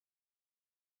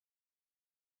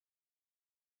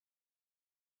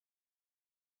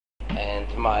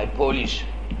my Polish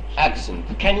accent.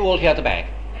 Can you all hear the bag?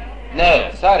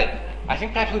 No, sorry. I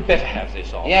think perhaps we'd better have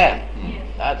this on. Yeah,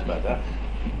 that's better.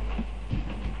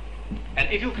 And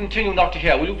if you continue not to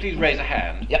hear, will you please raise a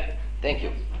hand? Yep, thank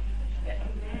you.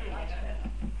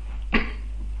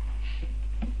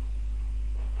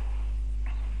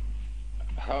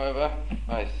 However,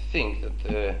 I think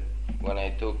that when I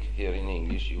talk here in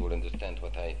English, you will understand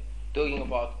what I'm talking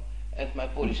about, and my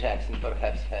Polish accent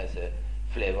perhaps has a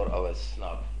flavor of a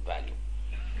snob value.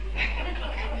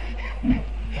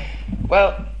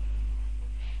 Well,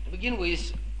 to begin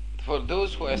with, for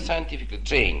those who are scientifically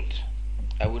trained,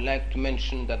 I would like to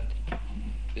mention that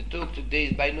the talk today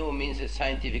is by no means a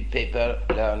scientific paper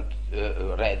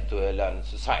read to a learned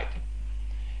society.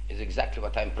 It's exactly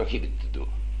what I'm prohibited to do.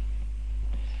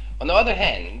 On the other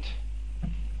hand,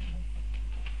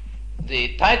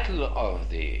 the title of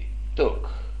the talk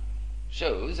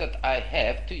shows that I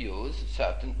have to use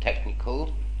certain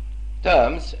technical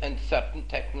terms and certain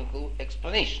technical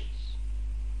explanations.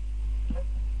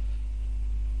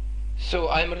 So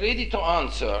I'm ready to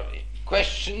answer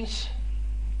questions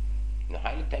in a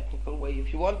highly technical way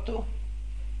if you want to.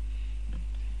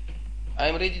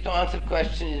 I'm ready to answer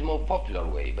questions in a more popular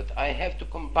way, but I have to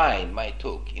combine my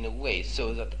talk in a way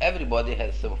so that everybody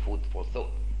has some food for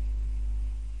thought.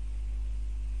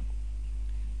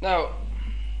 Now,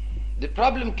 the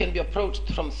problem can be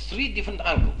approached from 3 different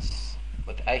angles,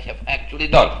 what I have actually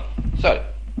done. Sorry.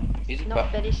 Is it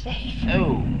not very safe.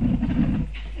 Oh,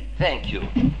 thank you.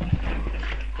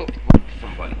 Oh,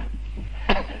 somebody.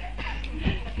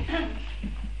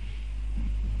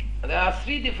 There are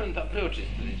 3 different approaches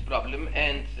to this problem,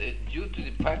 and due to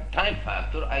the time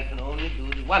factor, I can only do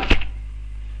the one.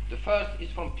 The first is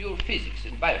from pure physics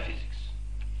and biophysics.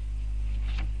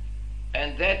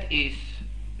 And that is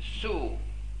so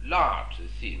large a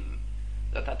theme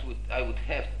that I would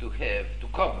have to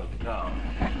cover the ground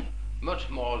much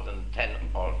more than 10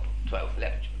 or 12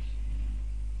 lectures.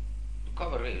 To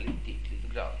cover really deeply the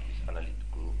ground with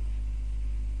analytical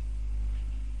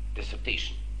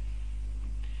dissertation.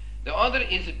 The other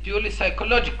is a purely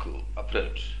psychological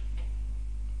approach,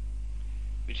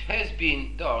 which has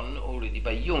been done already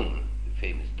by Jung, the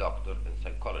famous doctor and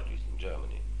psychologist in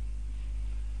Germany,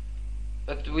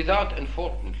 but without,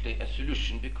 unfortunately, a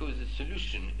solution, because the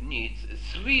solution needs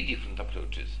 3 different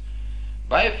approaches: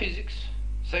 biophysics,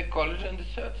 psychology, and the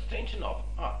third, strange enough,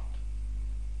 art.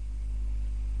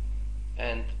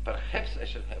 And perhaps I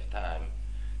shall have time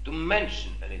to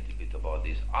mention a little bit about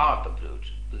this art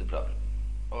approach to the problem.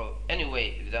 Or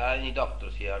anyway, if there are any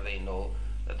doctors here, they know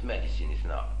that medicine is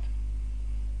an art.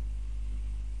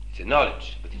 It's a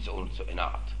knowledge, but it's also an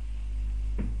art.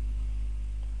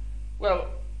 Well,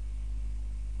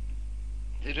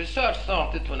 the research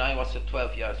started when I was a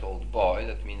 12 years old boy,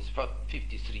 that means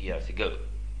 53 years ago,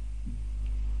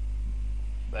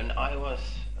 when I was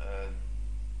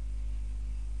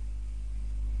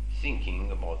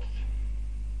thinking about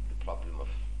the problem of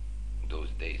those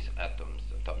days, atoms,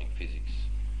 atomic physics.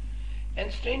 And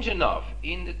strange enough,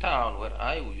 in the town where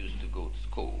I used to go to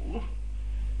school,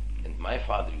 and my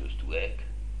father used to work,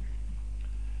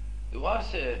 there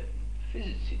was a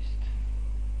physicist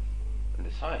and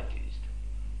a scientist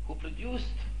who produced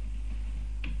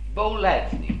ball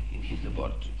lightning in his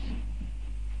laboratories.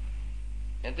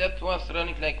 And that was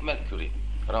running like mercury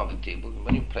around the table, and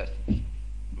when you pressed it,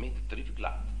 it made a terrific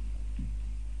light.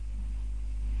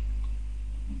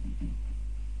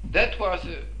 That was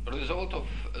a result of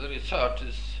the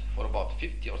researches for about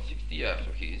 50 or 60 years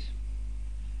of his,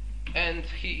 and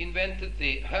he invented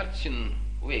the Hertzian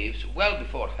waves well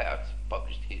before Hertz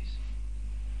published his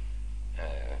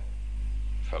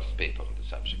first paper on the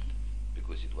subject,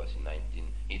 because it was in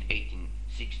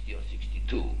 1860 or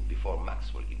 62, before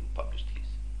Maxwell even published his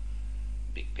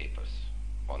big papers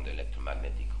on the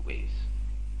electromagnetic waves.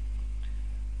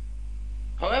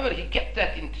 However, he kept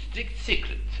that in strict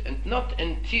secret, and not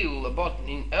until about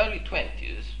in early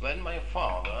 20s, when my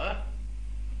father,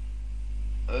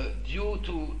 due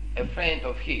to a friend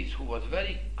of his who was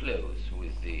very close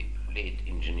with the late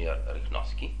engineer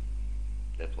Glazewski,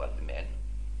 that was the man,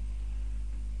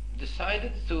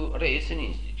 decided to raise an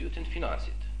institute and finance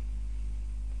it,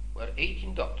 where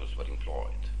 18 doctors were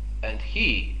employed, and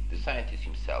he, the scientist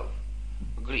himself,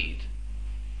 agreed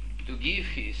to give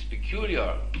his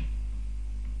peculiar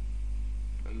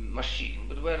machine,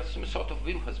 but were some sort of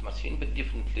Wimhus machine, but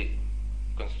differently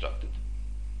constructed,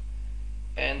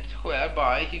 and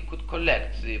whereby he could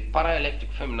collect the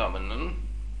paraelectric phenomenon,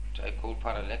 which I call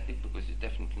paraelectric because it's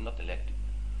definitely not electric,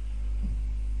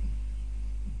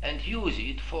 and use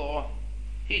it for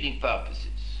healing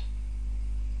purposes.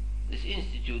 This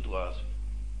institute was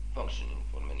functioning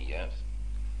for many years.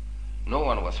 No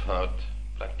one was hurt.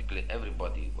 Practically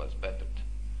everybody was bettered.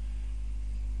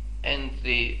 And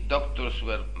the doctors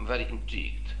were very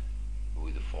intrigued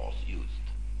with the force used.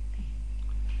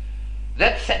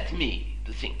 That set me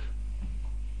to think.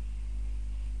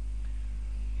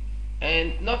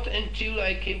 And not until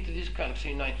I came to this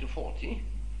country in 1940,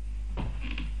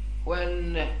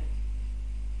 when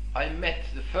I met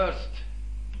the first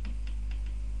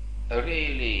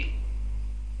really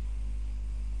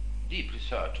deep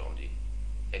research on the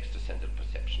extrasensory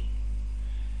perception,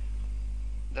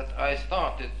 that I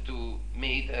started to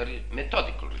make a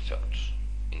methodical research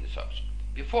in the subject.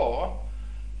 Before,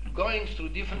 going through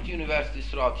different universities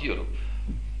throughout Europe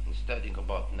and studying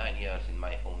about 9 years in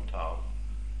my hometown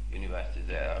university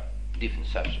there, different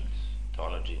subjects,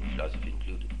 theology and philosophy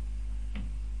included.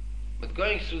 But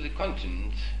going through the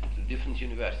continent to different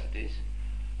universities,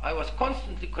 I was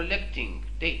constantly collecting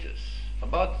data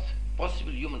about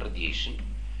possible human radiation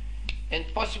and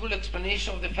possible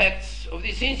explanation of the facts of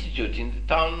this institute in the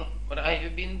town where I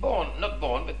have been born, not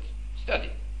born, but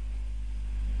studied.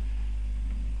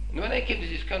 And when I came to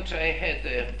this country, I had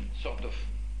a sort of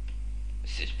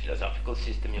philosophical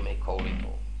system, you may call it,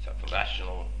 or sort of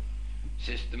rational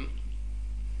system,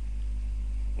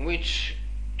 which,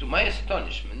 to my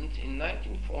astonishment, in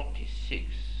 1946,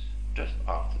 just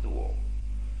after the war,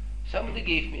 somebody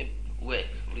gave me a work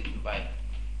written by a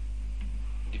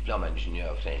diploma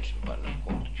engineer, Frenchman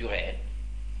called Curie,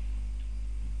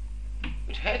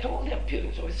 which had all the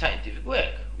appearance of a scientific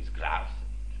work with graphs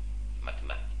and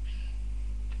mathematics.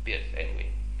 It appears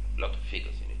anyway, a lot of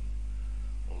figures in it,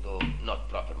 although not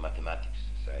proper mathematics,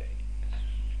 as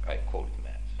I call it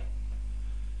math.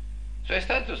 So I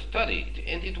started to study it,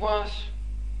 and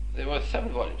there were 7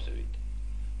 volumes of it.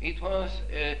 It was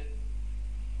a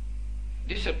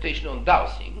dissertation on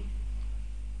dowsing,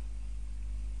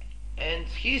 and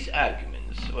his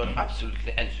arguments were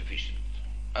absolutely insufficient.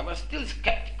 I was still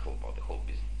skeptical about the whole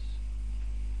business.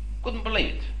 Couldn't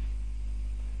believe it.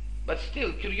 But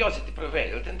still, curiosity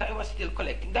prevailed, and I was still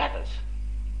collecting data.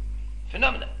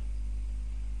 Phenomena.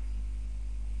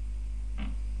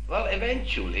 Well,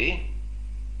 eventually,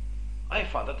 I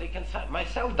found that I can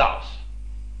myself douse.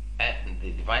 And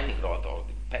the divining rod or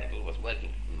the pencil was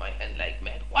working in my hand like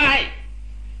mad. Why?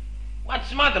 What's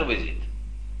the matter with it?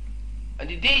 And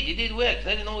it did work.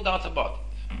 There is no doubt about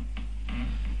it.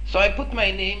 So I put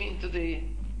my name into the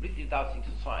British Dowsing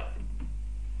Society.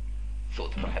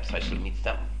 Thought perhaps I should meet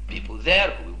some people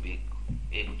there who will be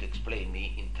able to explain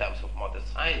me in terms of modern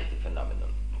science the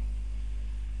phenomenon.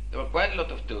 There were quite a lot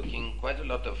of talking, quite a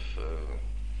lot of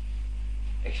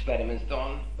experiments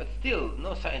done, but still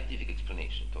no scientific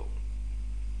explanation at all.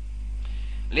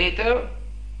 Later,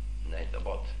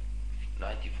 about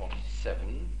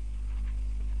 1947,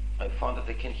 I found that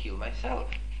I can heal myself.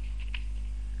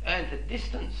 And the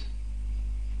distance,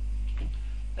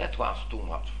 that was too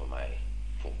much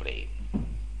for brain.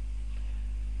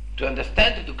 To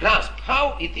understand and to grasp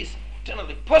how it is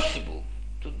generally possible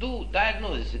to do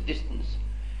diagnosis at distance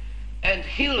and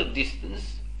heal a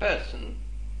distance person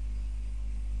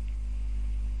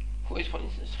who is, for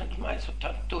instance, 100 miles or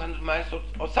 200 miles or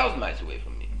 1,000 miles away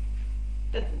from me.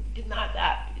 That did not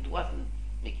add up. It wasn't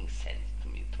making sense to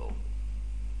me at all.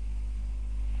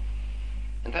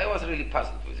 And I was really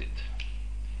puzzled with it.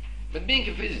 But being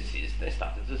a physicist, I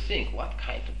started to think, what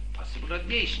kind of possible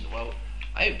radiation? Well,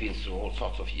 I've been through all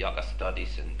sorts of yoga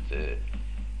studies and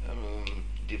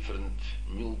different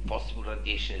new possible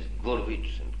radiations,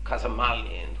 Gurevich and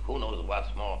Kazamali and who knows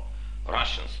what's more,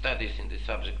 Russian studies in the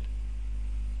subject.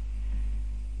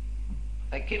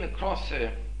 I came across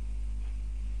a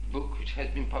book which has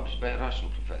been published by a Russian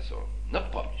professor,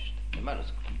 not published, a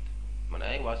manuscript, when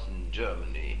I was in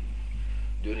Germany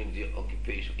during the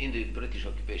occupation, in the British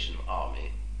occupation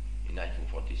army in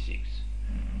 1946.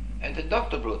 And the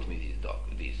doctor brought me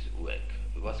this work.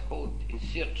 It was called In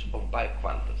Search of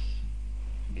Bioquantas.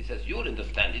 He says, you'll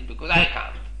understand it because I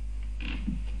can't.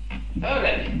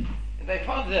 Already. And I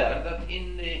found there that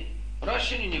in the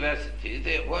Russian university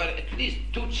there were at least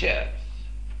 2 chairs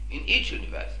in each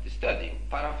university studying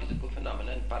paraphysical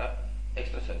phenomena and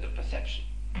extrasensory perception.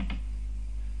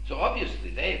 So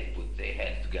obviously they put their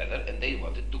heads together and they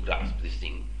wanted to grasp this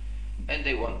thing and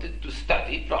they wanted to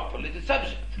study properly the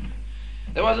subject.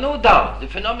 There was no doubt the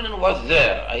phenomenon was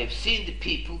there. I have seen the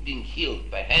people being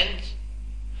healed by hands.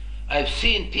 I have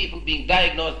seen people being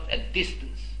diagnosed at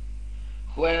distance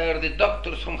where the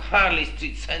doctors from Harley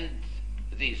Street sent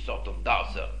this sort of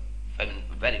dowser, I mean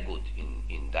very good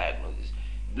in diagnosis,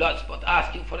 blood spot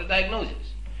asking for a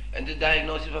diagnosis. And the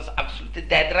diagnosis was absolutely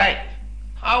dead right.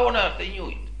 How on earth they knew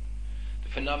it? The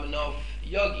phenomena of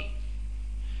yogi.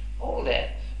 All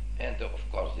that, and of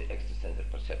course the extrasensory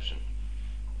perception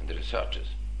and the researchers,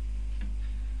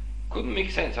 couldn't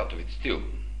make sense out of it still.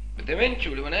 But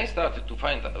eventually, when I started to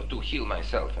find out, to heal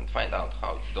myself and find out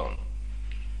how it's done,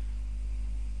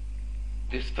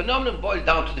 this phenomenon boiled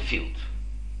down to the field,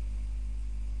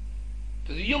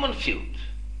 to the human field.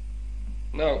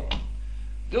 Now,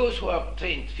 those who are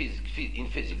trained in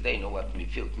physics, they know what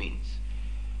field means.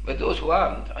 But those who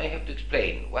aren't, I have to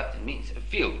explain what it means, a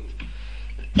field.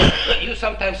 You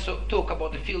sometimes talk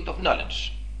about the field of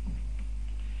knowledge,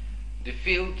 the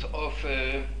field of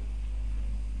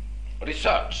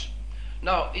research.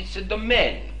 Now, it's a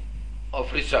domain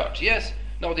of research, yes?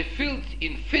 Now, the field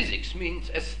in physics means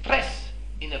a stress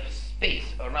in a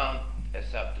space around a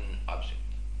certain object,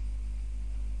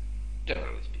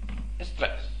 generally speaking, a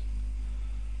stress.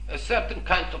 A certain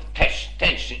kind of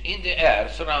tension in the air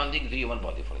surrounding the human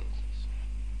body, for instance.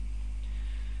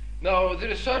 Now, the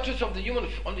researchers on the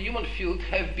human field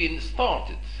have been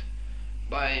started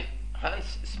by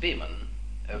Hans Spemann,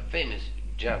 a famous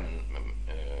German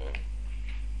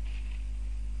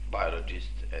biologist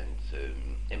and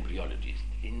embryologist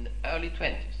in early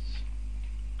 20s.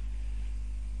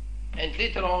 And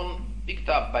later on picked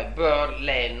up by Bohr,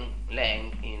 Lang,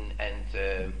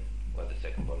 and well, the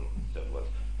second one was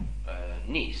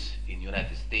Nice in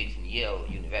United States, in Yale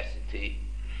University.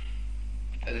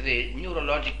 The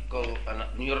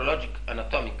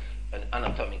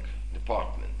anatomic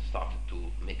department started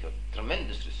to make a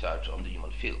tremendous research on the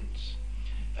human fields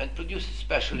and produced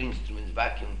special instruments,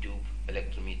 vacuum tube,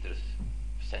 electrometers,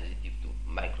 sensitive to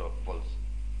microvolts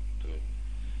to a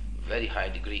very high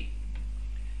degree.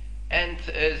 And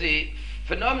the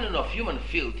phenomenon of human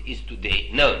field is today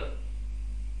known.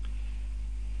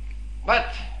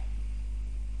 But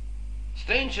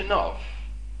strange enough,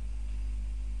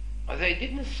 they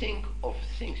didn't think of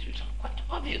things which are quite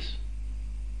obvious,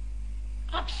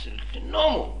 absolutely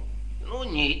normal. No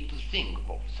need to think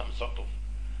of some sort of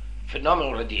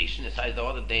phenomenal radiation. As the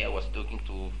other day I was talking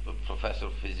to a professor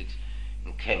of physics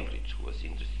in Cambridge who was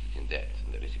interested in that,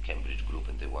 and there is a Cambridge group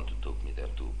and they want to talk me there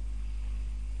too.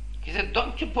 He said,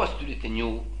 don't you postulate a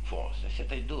new force? I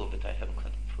said, I do, but I haven't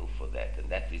got proof for that, and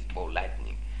that is ball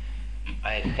lightning.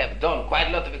 I have done quite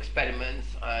a lot of experiments.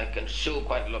 I can show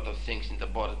quite a lot of things in the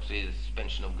laboratory, the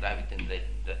suspension of gravity and the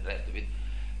rest of it.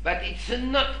 But it's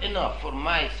not enough for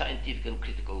my scientific and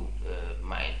critical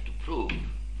mind to prove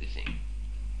the thing.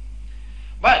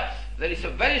 But there is a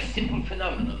very simple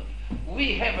phenomenon.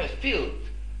 We have a field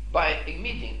by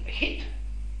emitting heat,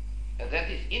 and that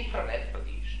is infrared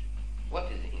radiation.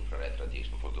 What is infrared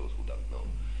radiation for those who don't know?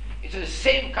 It's the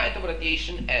same kind of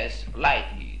radiation as light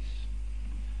is,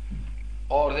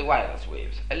 or the wireless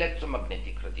waves,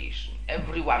 electromagnetic radiation.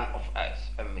 Every one of us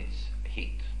emits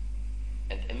heat,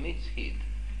 and emits heat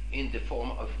in the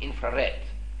form of infrared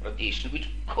radiation, which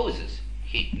causes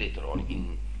heat later on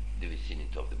in the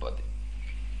vicinity of the body.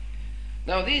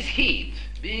 Now this heat,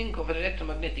 being of an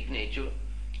electromagnetic nature,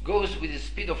 goes with the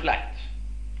speed of light.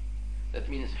 That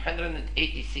means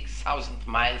 186,000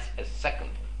 miles a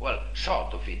second. Well,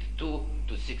 short of it, 2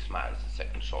 to 6 miles a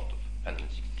second short of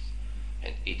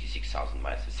 186,000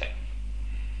 miles a second.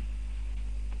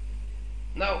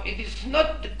 Now, it is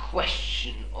not the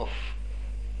question of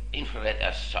infrared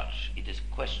as such. It is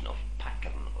a question of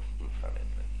pattern of infrared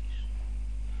radiation,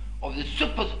 of the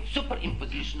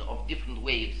superimposition of different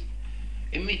waves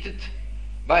emitted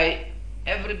by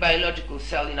every biological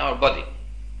cell in our body,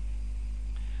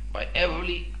 by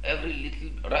every little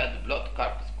red blood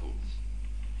corpuscles,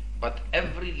 but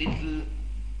every little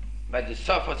by the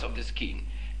surface of the skin.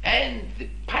 And the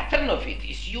pattern of it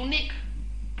is unique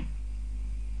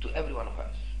to every one of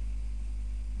us.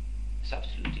 It's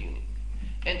absolutely unique.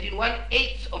 And in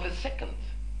 1/8 of a second,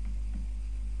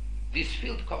 this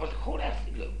field covers the whole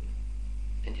earthly globe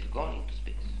and is gone into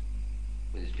space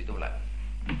with the speed of light.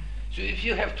 So if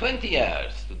you have 20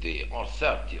 years today, or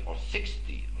 30, or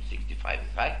 60, or 65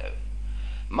 as I have,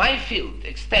 my field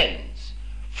extends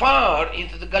far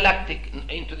into the galactic,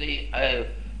 into the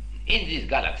in this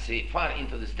galaxy, far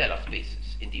into the stellar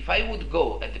spaces. And if I would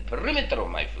go at the perimeter of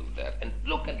my field there and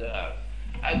look at the Earth,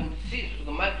 I would see through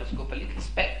the microscope a little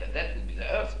speck, and that would be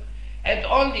the Earth, and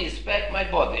on this speck my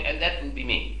body, and that would be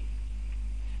me.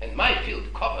 And my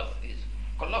field covers these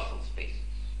colossal spaces.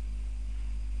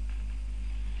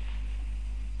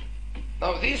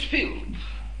 Now this field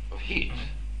of heat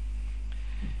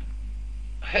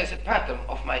has a pattern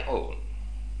of my own.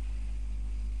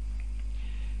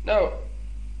 Now,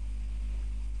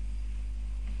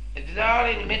 if there are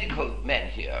any medical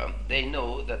men here, they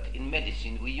know that in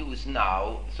medicine we use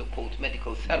now so-called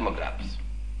medical thermographs.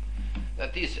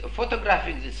 that is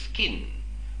photographing the skin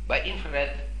by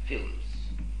infrared films.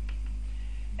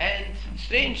 And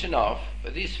strange enough,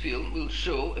 this film will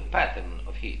show a pattern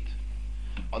of heat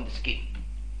on the skin,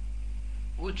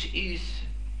 which is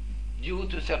due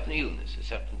to a certain illness, a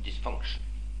certain dysfunction.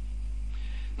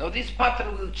 Now this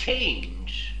pattern will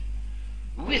change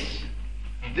with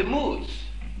the moods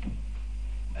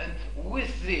and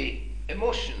with the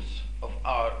emotions of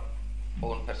our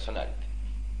own personality.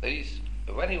 There is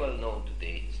a very well known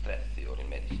today stress theory in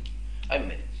medicine. I'm a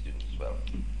medical student as well,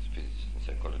 as a physicist and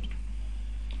psychologist.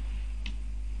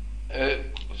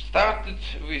 Started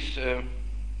with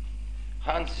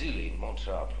Hans Zille in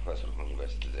Montreal, professor of the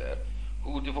university there,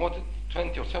 who devoted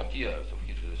 20 or 30 years of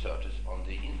his researches on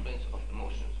the influence of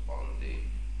emotions on the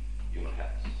human health.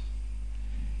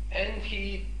 And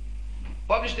he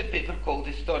published a paper called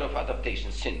The Story of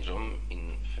Adaptation Syndrome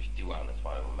in 1951, as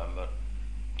far as I remember,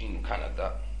 in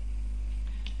Canada.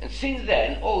 And since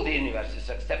then, all the universities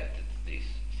accepted this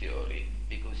theory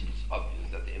because it's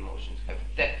obvious that the emotions have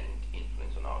definite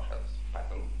influence on our health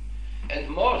pattern. And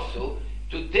more so,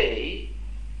 today,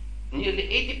 nearly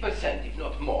 80%, if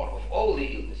not more, of all the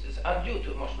illnesses are due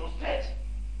to emotional stress.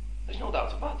 There's no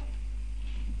doubt about it.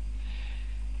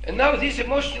 And now this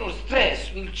emotional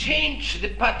stress will change the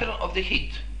pattern of the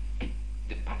heat.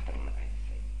 The pattern, I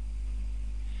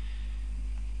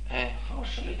say. How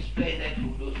shall I explain that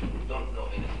to those who don't know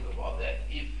anything about that?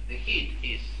 If the heat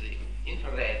is, the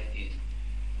infrared is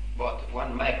about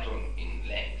 1 micron in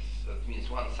length, that means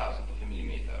 1,000th of a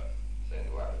millimeter, then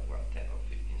 1/10 or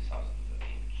 15,000th of an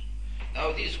inch.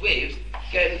 Now these waves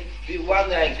can be one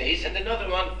like this, and another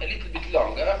one a little bit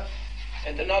longer,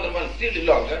 and another one still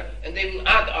longer, and they will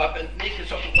add up and make a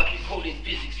sort of what we call in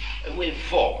physics a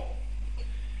waveform.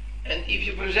 And if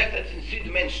you project that in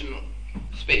three-dimensional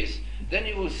space, then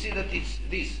you will see that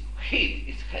this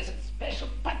heat has a special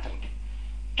pattern,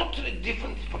 totally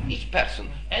different for each person,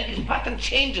 and this pattern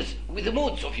changes with the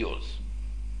moods of yours.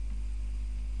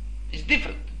 It's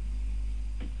different.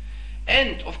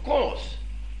 And of course,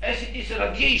 as it is a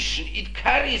radiation, it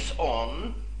carries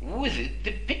on with it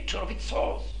the picture of its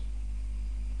source.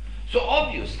 So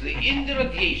obviously, in the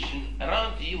radiation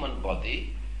around the human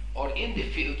body, or in the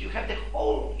field, you have the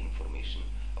whole information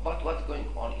about what's going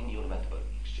on in your metabolic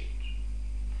exchange.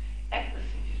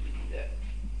 Everything is written there.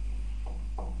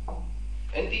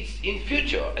 And it's in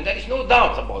future, and there is no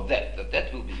doubt about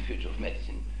that will be the future of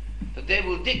medicine, that they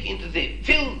will dig into the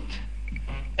field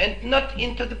and not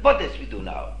into the body as we do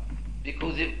now.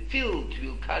 Because the field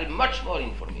will carry much more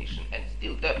information, and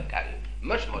still does carry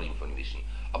much more information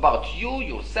about you,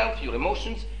 yourself, your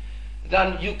emotions,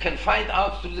 than you can find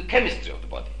out through the chemistry of the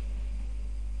body.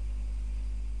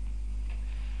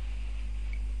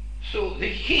 So the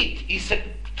heat is a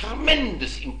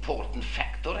tremendous important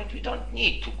factor, and we don't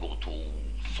need to go to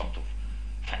sort of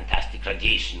fantastic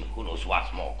radiation, who knows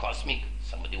what's more cosmic,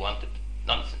 somebody wanted,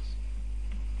 nonsense.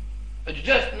 It's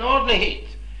just an ordinary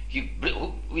heat,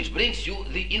 which brings you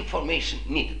the information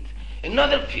needed.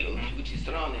 Another field which is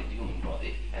surrounding the human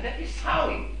body, and that is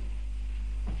sound.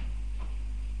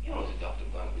 You know, the doctor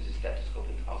going with a stethoscope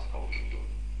in the house, how can you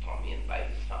Tommy, and by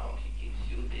the sound he gives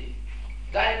you the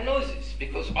diagnosis.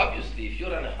 Because obviously, if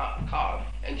you're in a car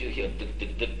and you hear dick,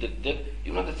 dick, dick, dick, dick,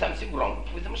 you know there's something wrong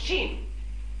with the machine.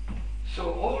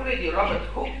 So already Robert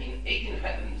Hooke in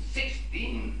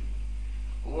 1816,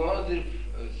 who was the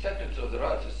secretary of the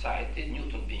Royal Society,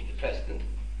 Newton being the president,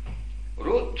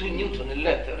 wrote to Newton a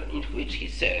letter in which he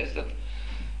says that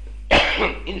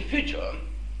in future,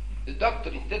 the doctor,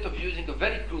 instead of using a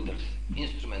very crude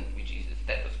instrument, which is a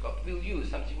stethoscope, will use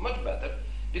something much better,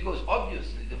 because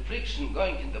obviously the friction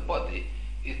going in the body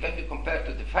can be compared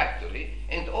to the factory,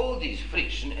 and all this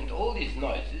friction and all these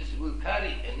noises will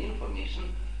carry an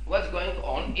information what's going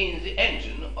on in the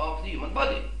engine of the human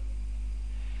body.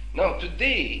 Now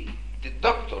today, the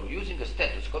doctor using a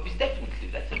stethoscope is definitely,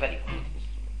 that's a very crude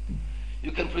instrument.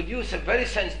 You can produce a very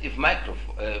sensitive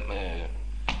microphone,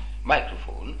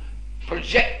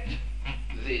 project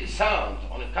the sound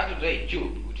on a cathode ray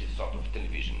tube, which is sort of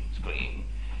television screen,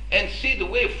 and see the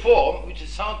waveform which the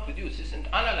sound produces, and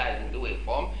analyzing the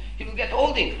waveform, he will get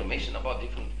all the information about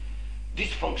different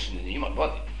dysfunction in the human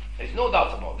body. There's no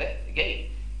doubt about that, again.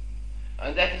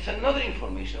 And that is another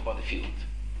information about the field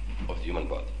of the human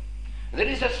body. There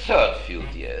is a third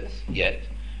field, yes, yet,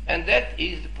 and that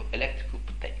is the electrical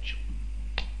potential.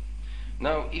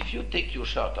 Now, if you take your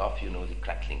shirt off, you know the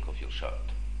crackling of your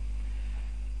shirt.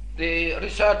 The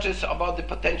researches about the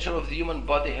potential of the human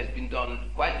body has been done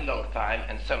quite a long time,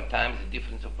 and sometimes the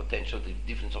difference of potential, the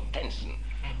difference of tension,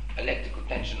 electrical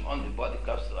tension on the body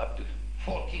comes to up to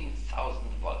 14,000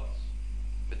 volts,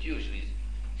 but usually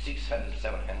 600,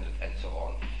 700, and so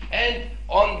on. And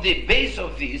on the base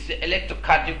of this, the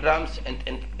electrocardiograms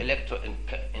and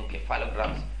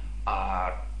electroencephalograms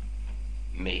are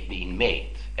being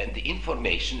made. And the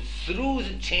information through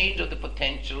the change of the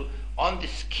potential on the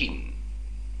skin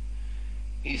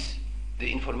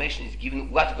the information is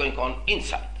given what's going on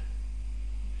inside.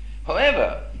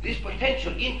 However, this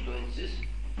potential influences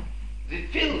the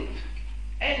field,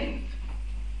 and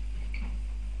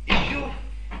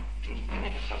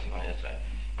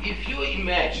if you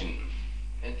imagine,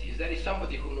 and if there is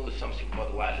somebody who knows something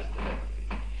about wireless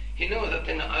telegraphy, he knows that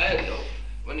an aerial,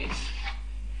 when it's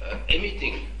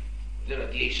emitting the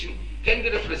radiation, can be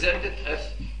represented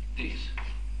as this,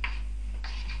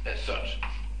 as such.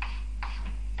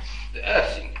 The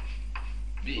earthing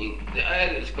being the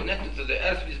aerial is connected to the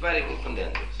earth with variable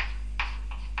condensers.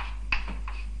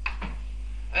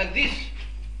 And this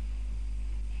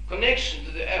connection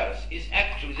to the earth is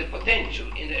actually the potential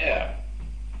in the air.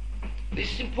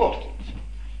 This is important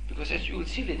because, as you will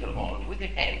see later on, with the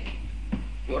hand,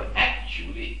 you are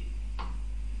actually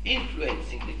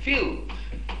influencing the field.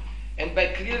 And by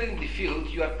clearing the field,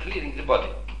 you are clearing the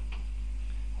body.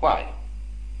 Why?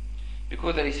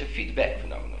 Because there is a feedback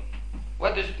phenomenon.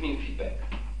 What does it mean, feedback?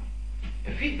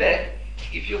 A feedback,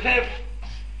 if you have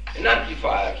an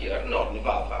amplifier here, an ordinary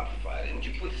valve amplifier, and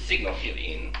you put a signal here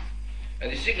in,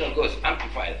 and the signal goes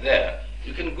amplified there,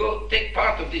 you can go take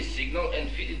part of this signal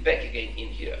and feed it back again in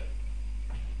here.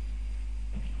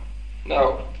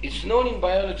 Now, it's known in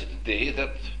biology today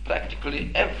that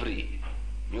practically every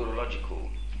neurological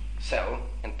cell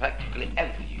and practically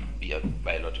every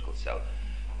biological cell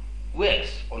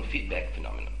works on feedback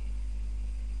phenomena.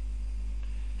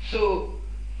 So,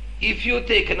 if you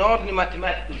take an ordinary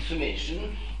mathematical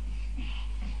summation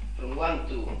from 1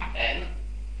 to n,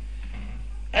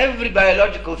 every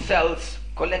biological cells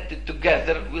collected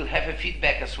together will have a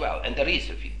feedback as well, and there is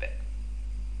a feedback.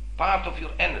 Part of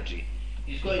your energy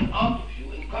is going out of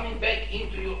you and coming back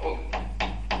into your organ.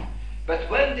 But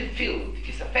when the field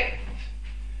is affected,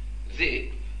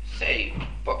 they say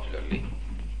popularly,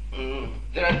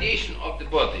 the radiation of the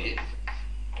body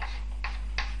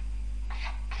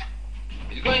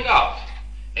is going out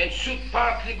and should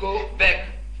partly go back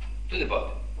to the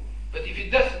body. But if it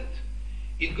doesn't,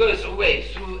 it goes away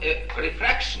through a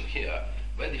refraction here.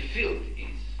 When the field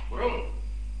is wrong,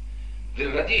 the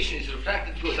radiation is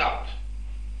refracted, goes out,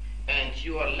 and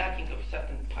you are lacking of a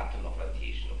certain pattern of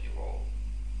radiation of your wall.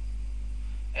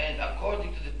 And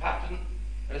according to the pattern,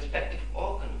 respective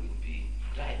organ will be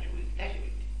gradually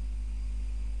deteriorating.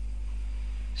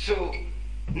 So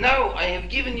now I have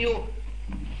given you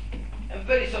a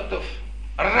very sort of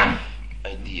rough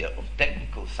idea of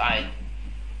technical side,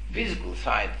 physical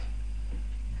side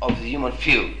of the human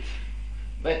field.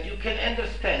 But you can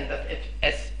understand that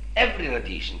as every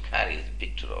radiation carries a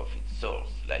picture of its source,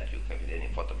 like you have in any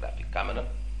photographic camera,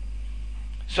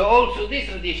 so also this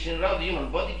radiation around the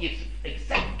human body gives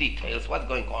exact details what's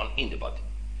going on in the body.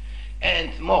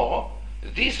 And more,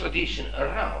 this radiation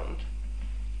around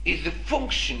is the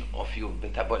function of your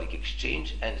metabolic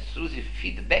exchange, and through the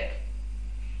feedback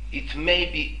it may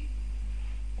be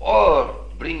or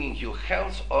bringing you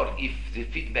health, or if the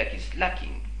feedback is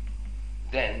lacking,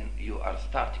 then you are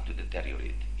starting to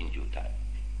deteriorate in due time.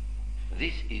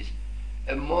 This is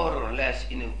a more or less,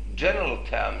 in general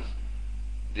terms,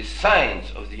 the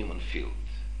science of the human field.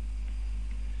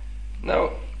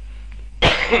 Now,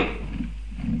 there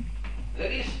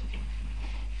is,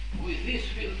 with this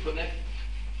field connected,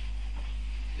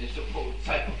 the so-called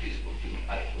psychophysical field,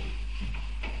 I call it,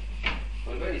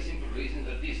 for a very simple reason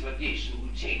that this radiation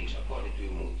will change according to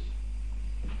your moods.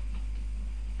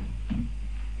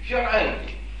 If you are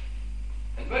angry,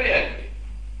 and very angry,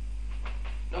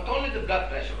 not only the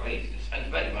blood pressure raises,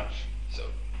 and very much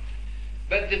so,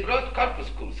 but the blood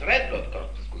corpuscles, red blood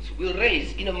corpuscles, will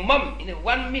raise in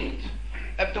 1 minute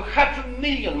up to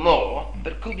 500,000 more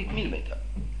per cubic millimeter.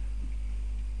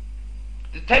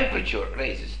 The temperature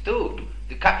raises too,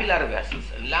 the capillary vessels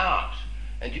enlarge,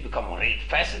 and you become red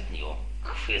facet, your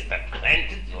fists are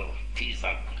clenched, your teeth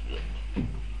are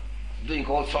doing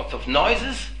all sorts of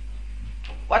noises.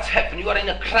 What's happened? You are in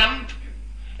a cramp,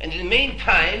 and in the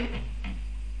meantime,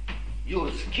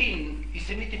 your skin is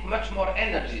emitting much more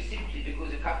energy simply because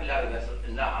the capillary vessels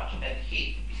enlarge and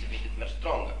heat is emitted much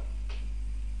stronger.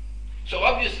 So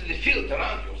obviously the field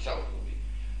around yourself will be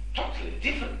totally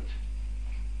different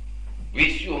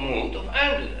with your mood of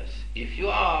angriness. If you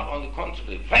are, on the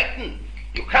contrary, frightened,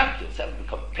 you cramp yourself,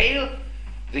 become pale,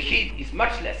 the heat is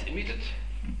much less emitted,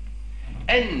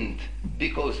 and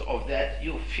because of that,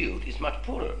 your field is much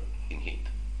poorer in heat.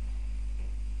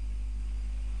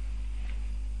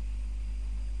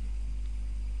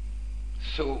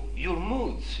 So your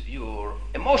moods, your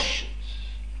emotions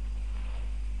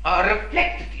are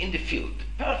reflected in the field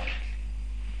perfectly.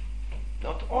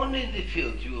 Not only in the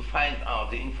field you will find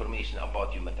out the information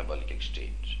about your metabolic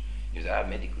exchange. If there are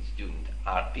medical students,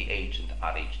 RPH and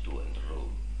RH2 and Rho,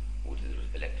 which is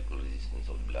the electrical resistance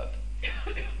of the blood.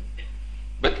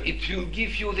 But it will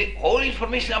give you the whole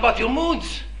information about your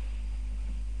moods,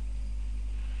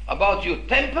 about your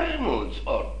temporary moods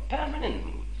or permanent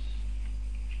moods.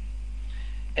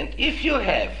 And if you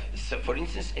have, so for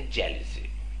instance, a jealousy,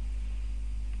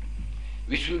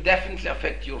 which will definitely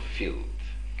affect your field,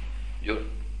 your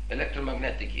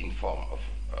electromagnetic in form of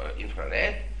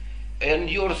infrared, and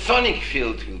your sonic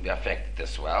field will be affected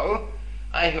as well.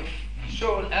 I have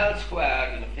shown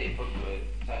elsewhere in a paper to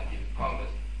a scientific congress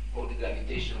called the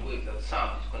gravitational wave that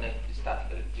sound is connected to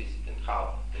static electricity and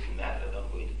how, doesn't matter, I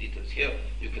don't go into details here,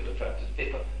 you can refer to the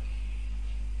paper.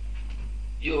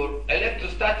 Your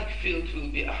electrostatic field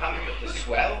will be hampered as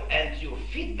well, and your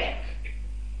feedback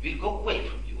will go away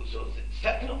from you. So the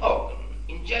certain organ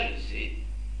in jealousy,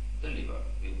 the liver,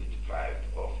 will be deprived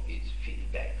of its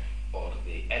feedback or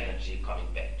the energy coming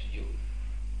back to you.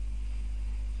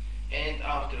 And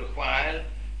after a while,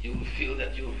 you will feel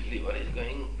that your liver is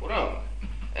going wrong.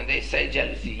 And they say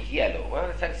jealousy is yellow.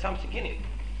 Well, there's something in it,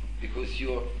 because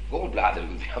your gallbladder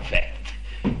will be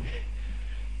affected.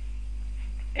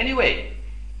 Anyway,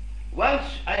 once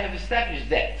I have established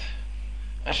that,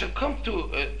 I shall come to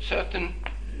a certain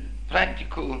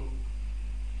practical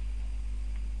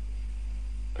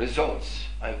results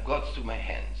I've got to my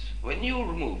hands. When you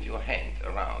remove your hand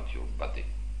around your body,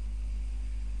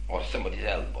 or somebody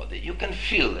else's body, you can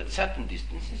feel at certain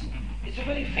distances, it's a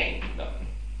very faint phenomenon.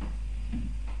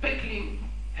 Prickling,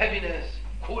 heaviness,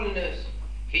 coolness,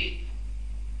 heat.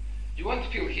 You won't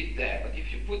feel heat there, but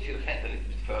if you put your hand a little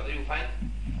bit further, you find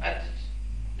that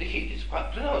the heat is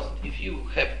quite pronounced. If you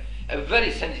have a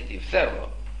very sensitive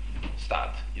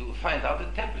thermostat, you will find out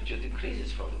the temperature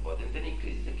decreases from the body and then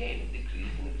increases again, and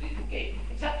decreases and increases again.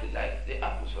 Exactly like the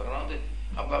atmosphere around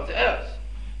above the earth.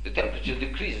 The temperature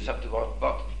decreases up to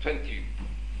about 20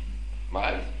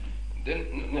 miles,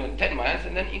 then 10 miles,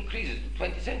 and then increases to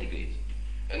 20 centigrades.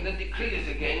 And then decreases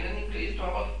again and increases to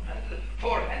about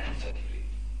 400 centigrades.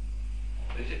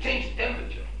 There's a change in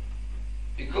temperature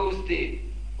because the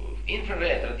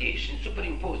infrared radiation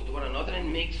superimposed to one another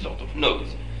and makes sort of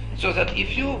nodes. So that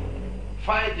if you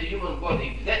find the human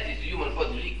body, if that is the human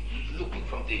body looking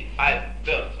from the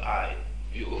bird's eye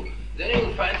view, then you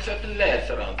will find certain layers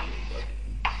around the human body,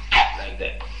 like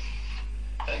that.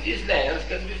 And these layers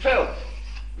can be felt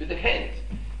with the hand,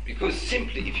 because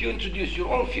simply if you introduce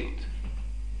your own field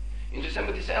into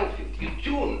somebody else's field, you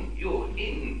tune your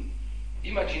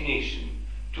imagination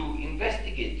to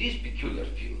investigate this peculiar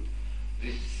field.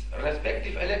 This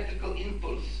respective electrical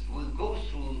impulse will go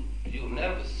through your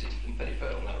nervous system,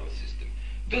 peripheral nervous system,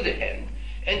 to the hand,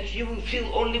 and you will feel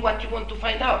only what you want to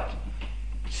find out.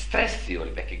 Stress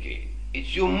theory back again.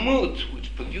 It's your mood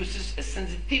which produces a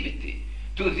sensitivity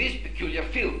to this peculiar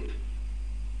field.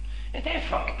 And I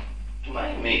found, to my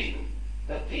amazement,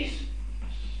 that these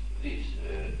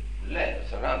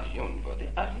layers around the human body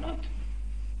are not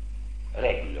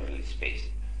regularly spaced.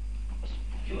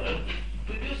 It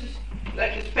produces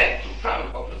like a spectrum,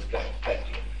 Fraunhofer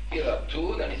spectrum. Here are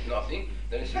two, then it's nothing,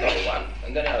 then it's another one,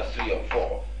 and then there are three or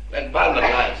four. Like Balmer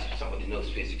lines, if somebody knows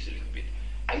physics a little bit.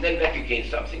 And then back again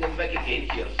something, and back again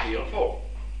here, three or four.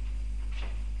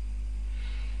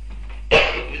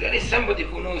 If there is somebody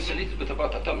who knows a little bit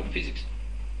about atomic physics,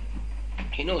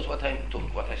 he knows what I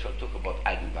shall talk about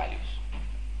eigenvalues.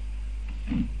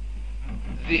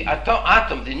 The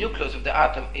atom, the nucleus of the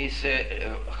atom is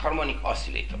a harmonic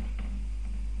oscillator.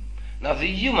 Now the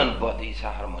human body is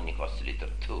a harmonic oscillator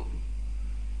too,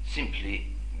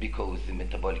 simply because the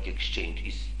metabolic exchange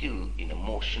is still in a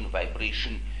motion,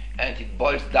 vibration, and it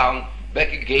boils down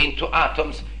back again to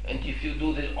atoms, and if you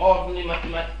do the ordinary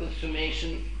mathematical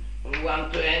summation from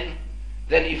 1 to n,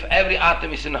 then if every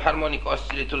atom is in a harmonic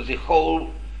oscillator, the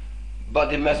whole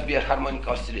body must be a harmonic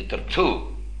oscillator too.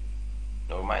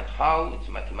 Never mind how, it's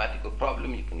a mathematical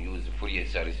problem, you can use the Fourier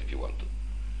series if you want to.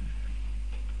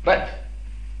 But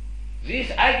these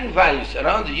eigenvalues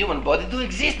around the human body do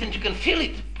exist and you can feel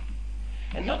it.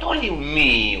 And not only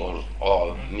me or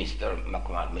Mr.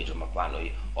 McMahon, Major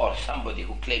McMahon, or somebody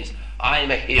who claims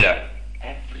I'm a healer.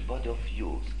 Everybody of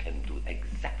yours can do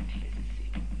exactly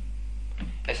the same.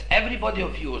 As everybody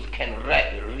of yours can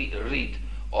read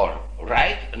or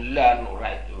write and learn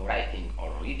writing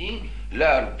or reading,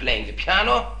 learn playing the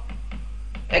piano,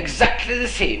 exactly the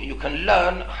same. You can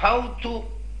learn how to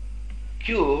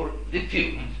cure the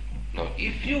fuse. Now,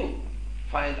 if you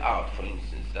find out, for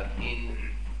instance, that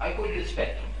I call it a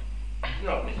spectrum. It's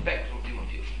not a spectrum of human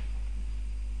field.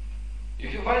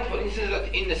 If you find, for instance,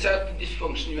 that in a certain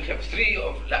dysfunction you have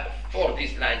 4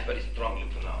 these lines very strongly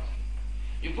pronounced,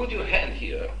 you put your hand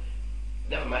here,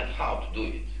 never mind how to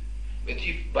do it, but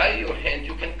if by your hand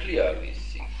you can clear these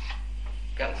things,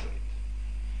 cancel it.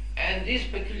 And this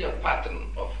peculiar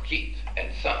pattern of heat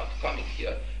and sound coming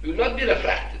here will not be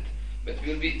refracted, but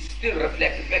will be still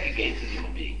reflected back again to the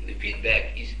human being. The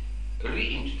feedback is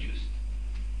reintroduced.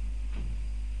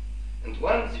 And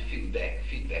once the feedback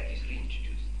is reintroduced,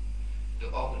 the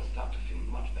organs start to feel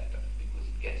much better because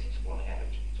it gets its own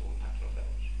energy, its own pattern of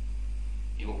energy.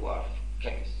 You who are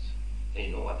chemists, they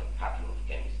know what the pattern of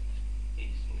chemist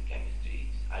is in the chemistry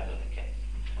is. I'm not a chemist.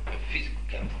 I'm a physical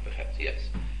chemist, perhaps, yes,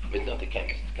 but not a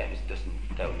chemist. The chemist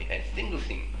doesn't tell me a single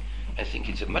thing. I think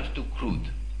it's a much too crude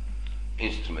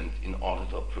instrument in order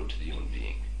to approach the human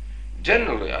being.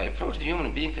 Generally, I approach the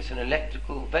human being as an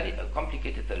electrical, very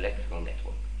complicated electrical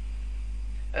network.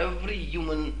 Every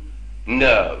human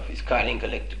nerve is carrying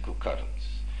electrical currents.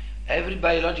 Every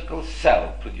biological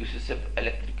cell produces an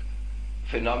electric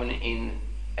phenomenon in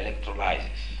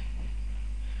electrolysis.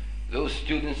 Those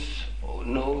students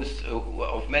knows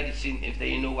of medicine, if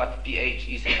they know what pH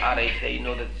is and RH, they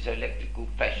know that it's electrical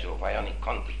pressure of ionic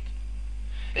content.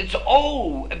 It's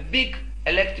all a big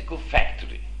electrical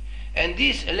factory. And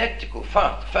this electrical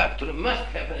factory must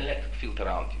have an electric field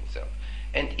around himself.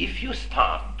 And if you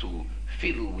start to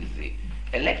fiddle with the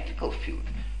electrical field,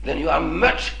 then you are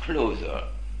much closer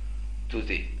to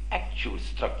the actual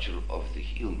structure of the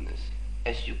illness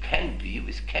as you can be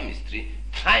with chemistry,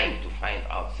 trying to find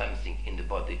out something in the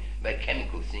body by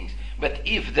chemical things. But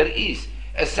if there is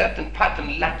a certain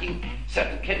pattern lacking,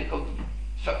 certain chemical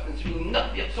substance will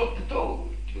not be absorbed at all.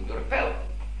 It will be repelled.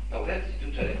 Now that is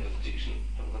due to electrostation.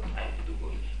 I have got time to do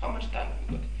good. How much time have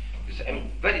we got? Because I'm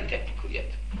very technical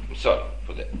yet. I'm sorry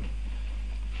for that.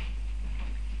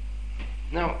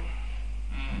 Now,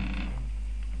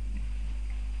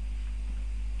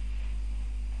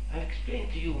 I've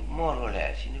explained to you more or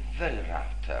less in a very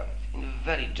rough terms, in a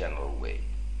very general way,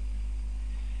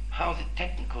 how the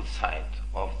technical side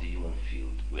of the human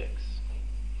field works.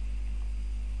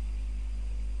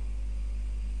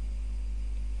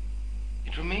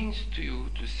 It remains to you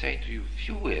to say to you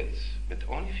few words, but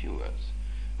only few words,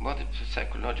 about the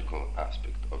psychological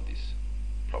aspect of this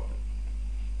problem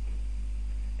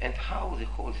and how the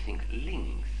whole thing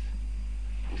links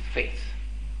with faith.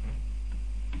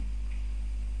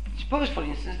 Suppose, for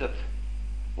instance, that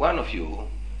one of you,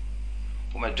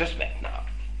 whom I just met now,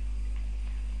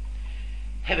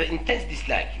 have an intense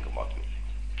disliking about me.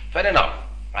 Fair enough.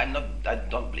 I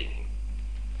don't blame him.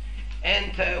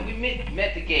 And we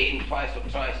met again twice or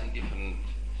thrice in different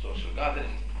social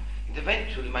gatherings. And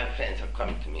eventually my friends are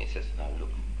coming to me and says, now look,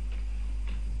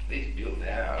 this Bill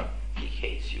there, he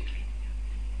hates you.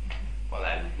 Well,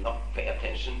 I would not pay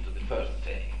attention to the first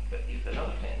thing, but if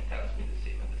another friend tells me the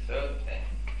same, and the third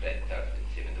friend tells me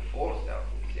the same, and the fourth tells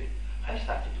me the same, I'm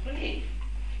starting to believe.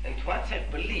 And once I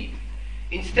believe,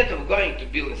 instead of going to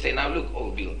Bill and saying, now look,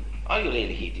 oh Bill, are you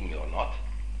really hating me or not?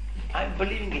 I'm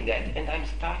believing in that, and I'm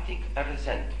starting a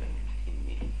resentment in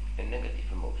me, a negative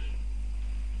emotion.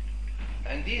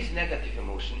 And this negative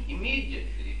emotion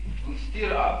immediately will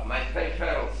stir up my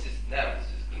peripheral nervous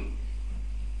system,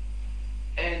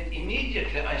 and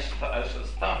immediately I shall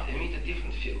start emit a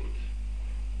different field.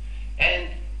 And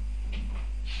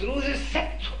through this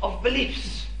set of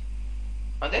beliefs,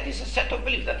 and that is a set of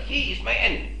beliefs that he is my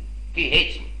enemy, he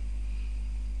hates me.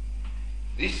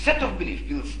 This set of beliefs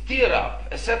will stir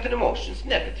up a certain emotions,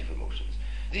 negative emotions.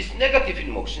 These negative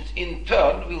emotions in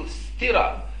turn will stir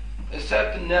up a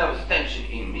certain nervous tension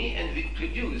in me and will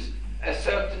produce a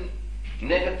certain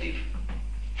negative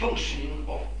functioning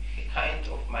of a kind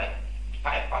of my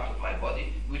part of my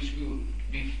body which will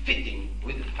be fitting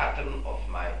with the pattern of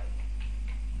my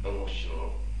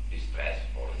emotional distress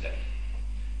or resentment.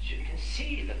 So you can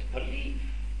see that belief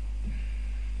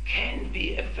can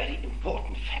be a very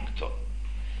important factor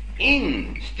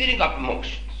in stirring up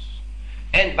emotions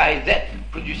and by that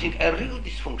producing a real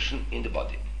dysfunction in the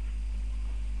body.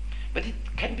 But it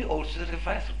can be also the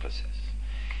reversal process.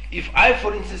 If I,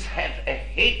 for instance, have a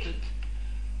hatred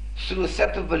through a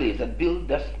set of belief that Bill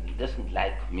doesn't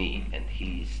like me and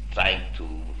he's trying to,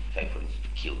 say, for instance, to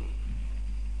kill me.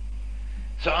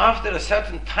 So after a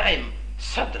certain time,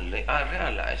 suddenly I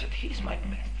realize that he's my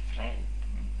best friend.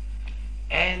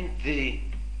 And the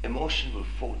emotion will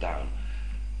fall down.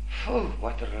 Oh,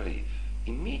 what a relief.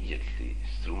 Immediately,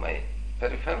 through my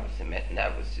peripheral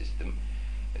nervous system,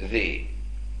 the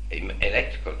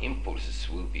electrical impulses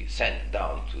will be sent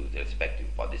down to the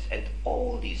respective bodies, and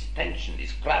all this tension,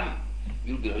 this cramp,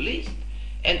 will be released,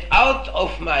 and out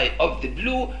of the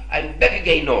blue, I'm back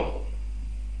again normal.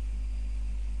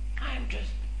 I'm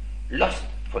just lost,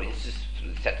 for instance,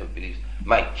 through the set of beliefs,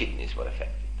 my kidneys were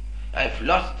affected. I've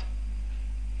lost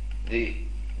the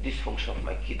dysfunction of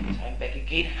my kidneys. I'm back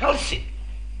again healthy.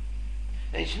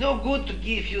 And it's no good to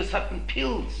give you certain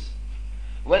pills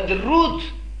when the root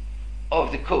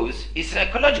of the cause is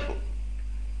psychological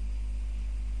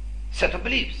set of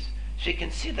beliefs. So you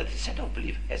can see that the set of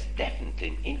beliefs has definitely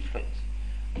an influence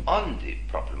on the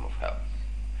problem of health.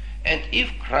 And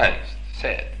if Christ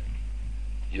said,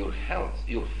 your health,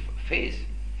 your faith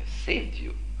has saved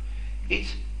you,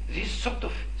 it's this sort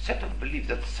of set of beliefs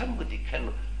that somebody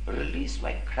can release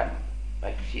my cramp,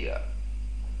 my fear,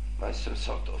 my some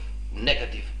sort of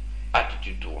negative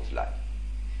attitude towards life.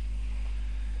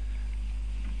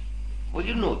 Well,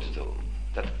 you note though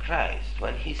that Christ,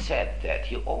 when he said that,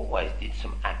 he always did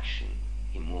some action.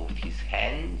 He moved his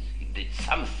hands, he did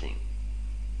something.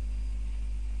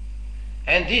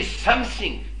 And this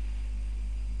something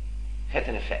had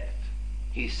an effect.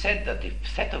 He said that the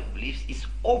set of beliefs is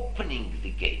opening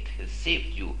the gate, has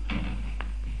saved you.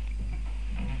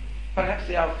 Perhaps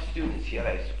there are students here,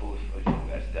 I suppose, of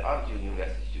university. Aren't you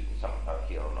university students? Some are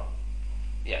here or not?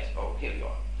 Yes, oh, here you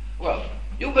are. Well,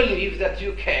 you believe that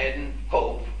you can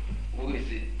cope with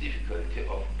the difficulty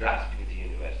of grasping the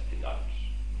university knowledge.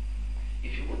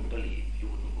 If you wouldn't believe, you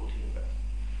wouldn't go to university.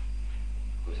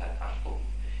 Because I can't cope.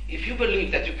 If you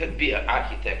believe that you can be an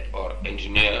architect or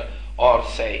engineer or,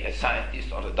 say, a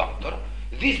scientist or a doctor,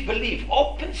 this belief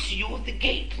opens you the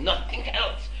gate, nothing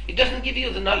else. It doesn't give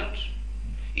you the knowledge.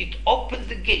 It opens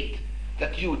the gate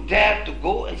that you dare to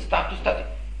go and start to study.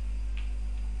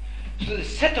 So the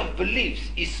set of beliefs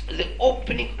is the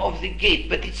opening of the gate,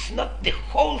 but it's not the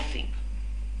whole thing.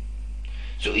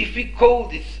 So if we call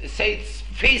this, say it's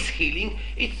face healing,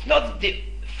 it's not the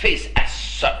face as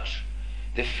such.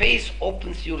 The face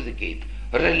opens you the gate,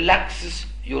 relaxes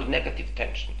your negative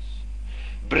tensions,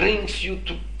 brings you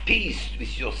to peace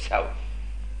with yourself.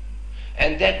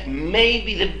 And that may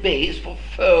be the base for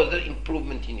further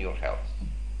improvement in your health.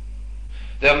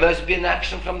 There must be an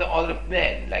action from the other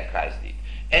man, like Christ did.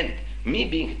 And me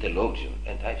being a theologian,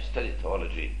 and I've studied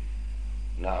theology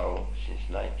now since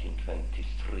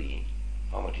 1923,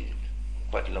 how much is it?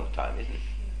 Quite a long time, isn't it?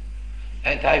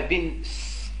 And I've been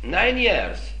 9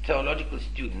 years theological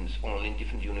students only in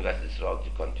different universities throughout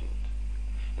the continent.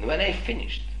 And when I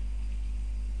finished,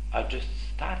 I just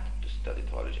started to study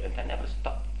theology, and I never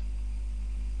stopped.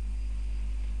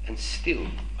 And still,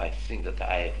 I think that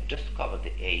I have just covered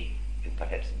the A and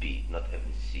perhaps B, not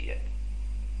even C yet.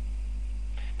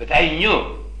 But I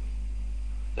knew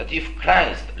that if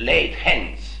Christ laid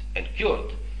hands and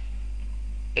cured,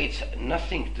 it's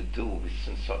nothing to do with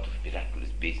some sort of miraculous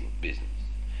business.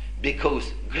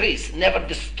 Because grace never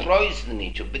destroys the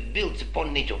nature, but builds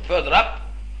upon nature further up.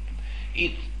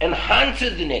 It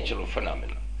enhances the nature of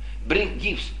phenomena,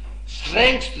 gives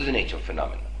strength to the nature of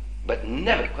phenomena, but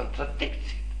never contradicts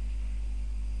it.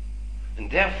 And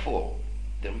therefore,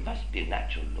 there must be a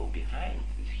natural law behind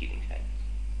these healing hands.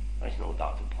 There is no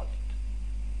doubt about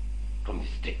it, from the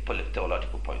strict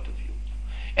theological point of view.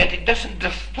 And it doesn't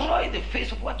destroy the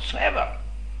faith of whatsoever.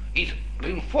 It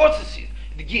reinforces it.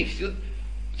 It gives you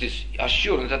this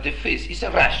assurance that the faith is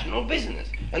a rational business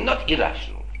and not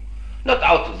irrational. Not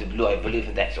out of the blue, I believe,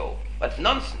 and that's all. But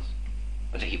nonsense.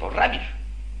 It's a heap of rubbish.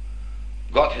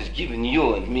 God has given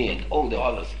you and me and all the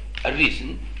others a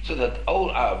reason so that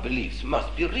all our beliefs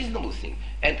must be reasonable things.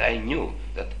 And I knew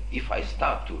that if I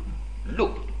start to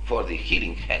look for the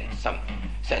healing hand, some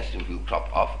sensitive will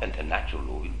crop off and a natural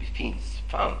law will be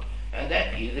found. And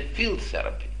that is the field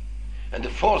therapy. And the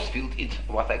fourth field is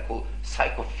what I call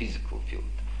psychophysical field.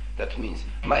 That means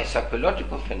my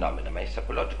psychological phenomena, my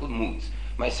psychological moods,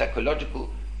 my psychological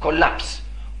collapse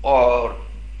or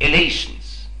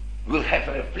elations will have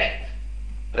a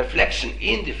reflection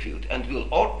in the field and will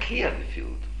or clear the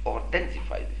field or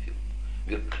densify the field,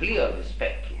 will clear the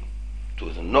spectrum to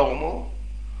the normal,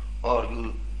 or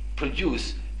will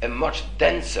produce a much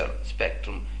denser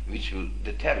spectrum which will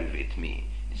deteriorate me.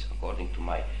 It's according to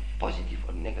my positive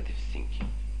or negative thinking,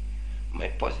 my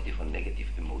positive or negative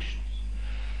emotions.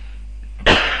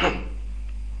 The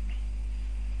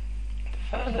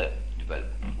further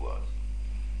development was,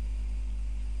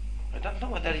 I don't know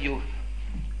whether you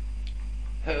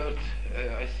heard,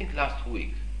 I think last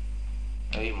week,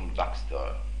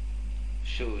 Baxter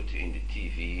showed in the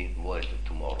TV, World of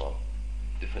Tomorrow,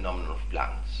 the phenomenon of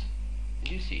plants.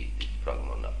 Did you see this program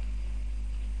or not?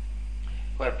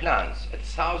 Where plants at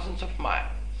thousands of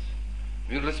miles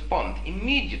will respond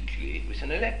immediately with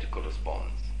an electrical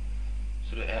response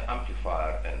through an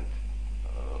amplifier and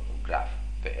graph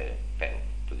pen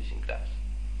producing graphs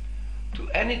to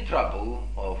any trouble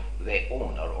of the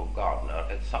owner or gardener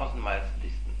at 1,000 miles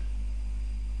distant.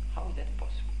 How is that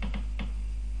possible?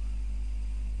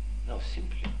 No,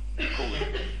 simply.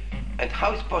 And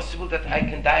how is possible that I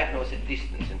can diagnose a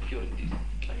distance and cure a distance?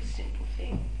 Very simple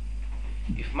thing.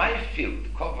 If my field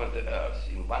covers the Earth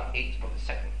in 1/8 of a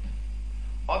second,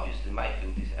 obviously my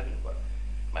field is everywhere,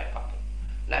 my pattern.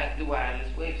 Like the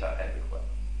wireless waves are everywhere.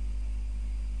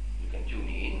 You can tune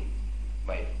in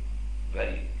by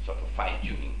very sort of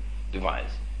fine-tuning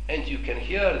device, and you can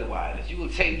hear the wireless. You will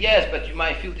say, yes, but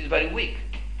my field is very weak.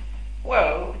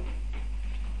 Well,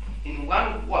 in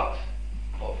 1 watt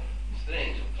of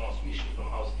strength of transmission from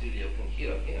Australia, you can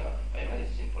hear here a very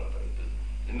simple apparatus,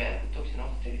 the man who talks in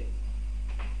Australia.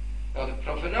 Now,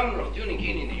 the phenomenon of tuning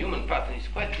in the human pattern is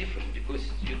quite different,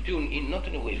 because you tune in not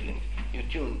in a wavelength, you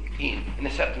tune in a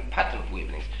certain pattern of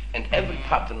wavelengths, and every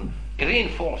pattern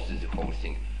reinforces the whole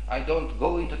thing. I don't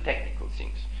go into technical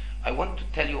things. I want to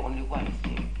tell you only one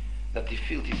thing, that the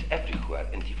field is everywhere,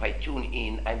 and if I tune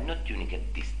in, I'm not tuning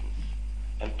at distance.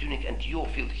 I'm tuning at your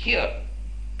field here.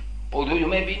 Although you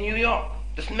may be in New York,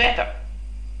 doesn't matter.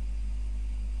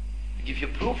 I give you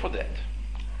proof of that.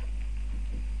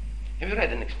 Have you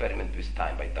read An Experiment with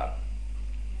Time by Dunn?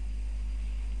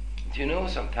 Do you know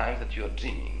sometimes that you are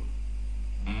dreaming,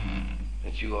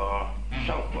 that you are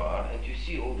somewhere and you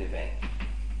see all the events,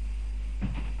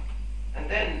 and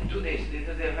then 2 days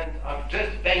later the events are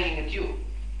just banging at you?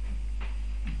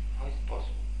 How is it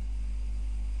possible?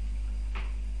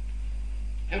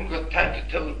 I haven't got time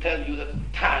to tell you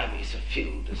that time is a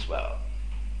field as well.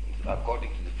 According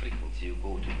to the frequency, you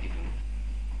go to a different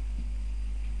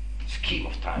scheme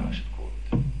of time, I should call it,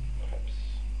 perhaps.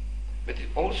 But it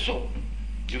also,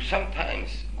 you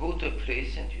sometimes go to a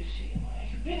place and you see,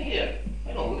 you've been here,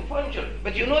 I know the furniture,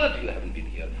 but you know that you haven't been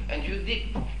here. And you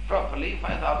dig properly,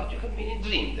 find out that you have been in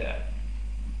dream there.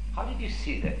 How did you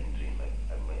see that in dream,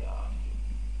 I may ask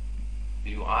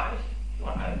you? Your eyes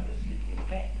were sleeping in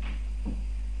bed.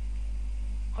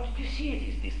 How did you see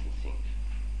these distant things?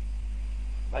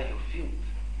 By your field.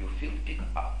 Your field pick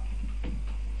up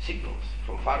signals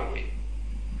from far away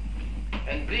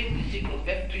and bring the signals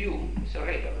back to you. It's a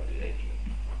radar arrangement.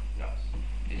 No,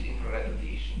 this infrared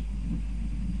radiation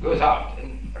goes out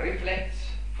and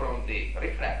reflects from the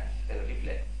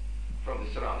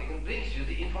surrounding and brings you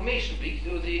the information, brings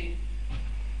you the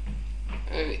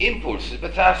impulses,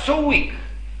 but they are so weak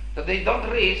that they don't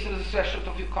raise to the threshold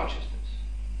of your consciousness.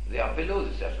 They are below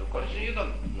the threshold of consciousness, you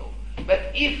don't know.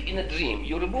 But if in a dream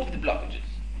you remove the blockages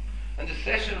and the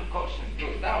threshold of consciousness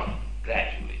goes down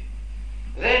gradually,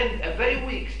 then a very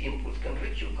weak impulse can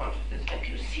reach your consciousness and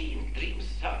you see in dreams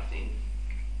something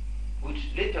which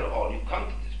later on you come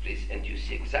to this place and you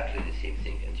see exactly the same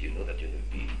thing and you know that you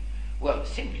have been. Well,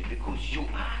 simply because you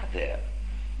are there.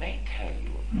 May I tell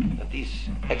you that this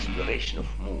exploration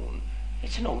of moon,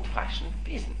 it's an old-fashioned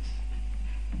business.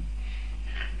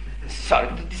 Sorry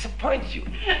to disappoint you,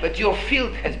 but your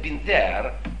field has been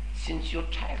there since your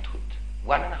childhood.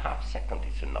 1.5 seconds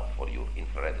is enough for your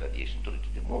infrared radiation to reach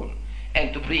the moon,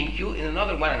 and to bring you in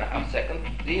another 1.5 seconds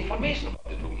the information about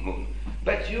the moon.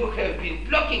 But you have been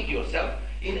blocking yourself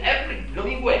in every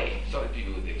blooming way, sorry to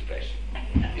use the expression,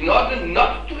 in order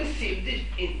not to receive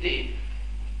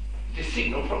the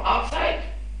signal from outside.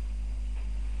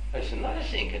 That's another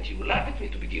thing, and you will laugh at me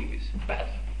to begin with, but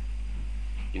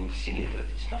you will see later that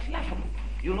it's not laughable.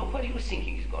 You know where your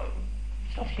thinking is going.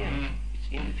 It's not here, it's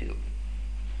in the field.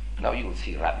 Now you will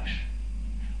see rubbish.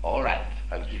 All right,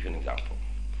 I'll give you an example.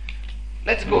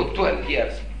 Let's go 200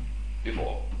 years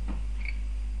before,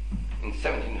 in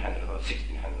 1700 or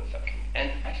 1600 or something,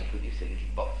 and I shall produce a little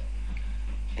box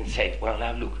and said, well,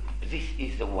 now look, this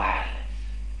is the wireless,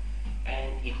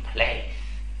 and it plays.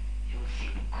 You will see,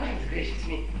 goodness gracious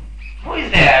me, who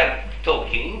is there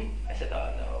talking? I said,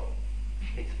 oh no,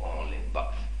 it's only a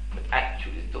box, but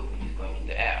actually the talking is going in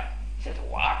the air. He said,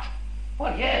 what?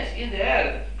 Well, yes, in the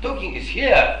air, talking is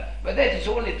here, but that is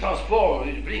only transformed.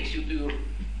 It brings you to your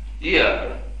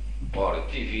ear, or a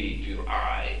TV to your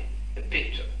eye, a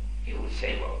picture. He will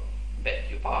say, well, beg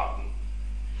your pardon,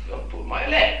 don't pull my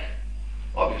leg.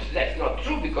 Obviously that's not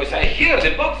true, because I hear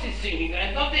the box is singing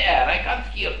and not the air. I can't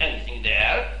hear anything in the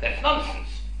air. That's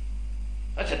nonsense.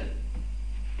 That's a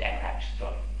damn rubbish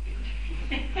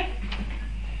story.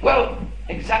 Well,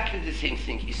 exactly the same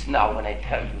thing is now when I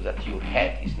tell you that your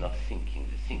head is not thinking,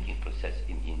 the thinking process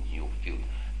in your field,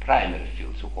 primary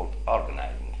field, so-called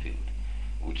organizing field,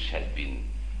 which has been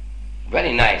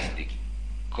very nicely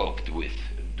coped with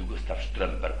to Gustav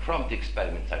Strömberg from the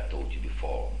experiments I've told you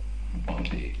before on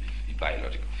the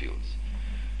biological fields.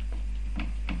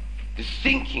 The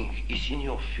thinking is in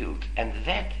your field, and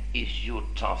that is your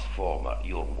transformer,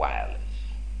 your wireless,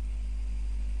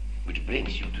 which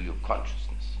brings you to your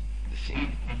consciousness, the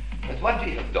thinking. But what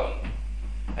we have done,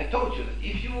 I told you that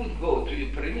if you would go to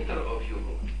the perimeter of your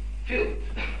field,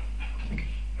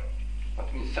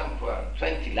 that means somewhere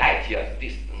 20 light years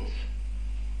distance,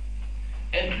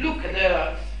 and look at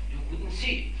Earth, you couldn't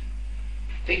see it.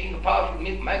 Taking a powerful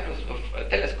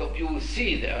telescope, you will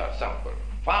see the Earth somewhere,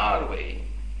 far away.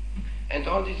 And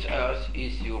on this Earth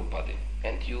is your body.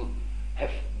 And you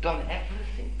have done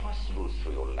everything possible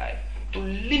through your life to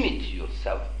limit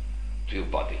yourself to your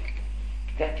body.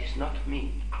 That is not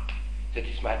me. That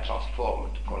is my transformer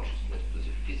to consciousness, to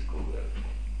the physical world.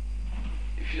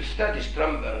 If you study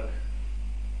Strömberg,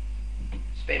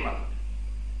 Spemann,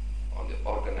 on the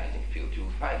organizing field, you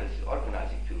will find that the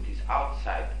organizing field is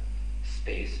outside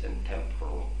space and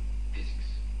temporal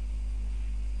physics.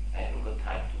 I haven't got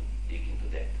time to dig into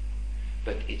that.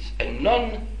 But it's a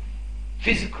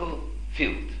non-physical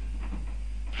field,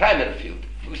 primary field,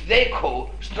 which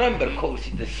Strömberg calls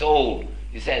it the soul.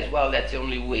 He says, well, that's the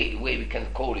only way we can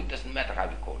call it. Doesn't matter how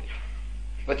we call it.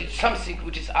 But it's something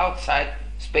which is outside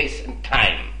space and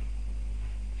time.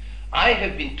 I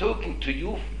have been talking to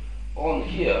you on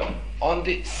here on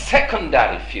the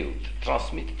secondary field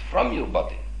transmitted from your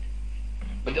body.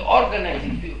 But the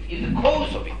organizing field is the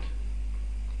cause of it,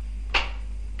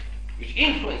 which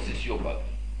influences your body.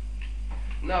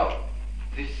 Now,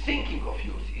 the thinking of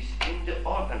yours is in the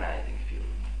organizing field,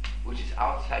 which is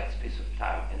outside space of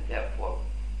time, and therefore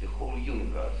the whole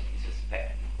universe is a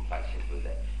speck in function with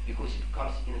that, because it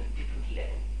comes in a different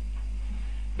level.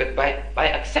 But by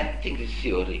accepting the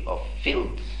theory of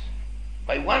fields,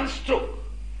 by one stroke,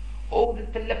 all the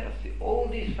telepathy, all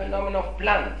these phenomena of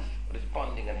planets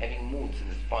responding and having moods and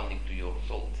responding to your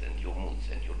thoughts and your moods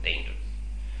and your dangers,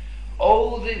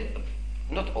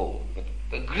 not all, but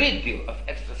a great deal of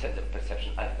extrasensory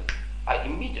perception, I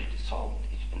immediately solved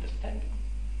it, understanding.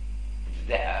 It's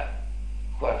there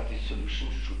where the solution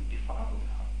should be found.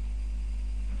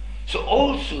 So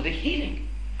also the healing.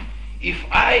 If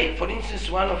I, for instance,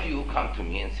 one of you come to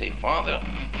me and say, Father,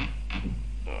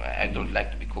 I don't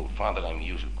like to be called Father, I'm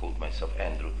usually called myself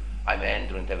Andrew. I'm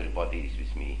Andrew and everybody is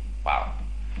with me. Wow,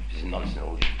 this is nonsense,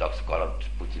 all these dogs colored,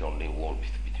 putting on the wall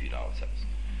between ourselves.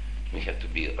 We have to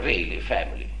be really a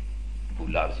family who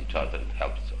loves each other and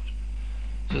helps each other.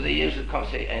 So they usually come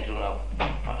and say, Andrew, now,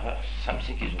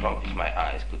 something is wrong with my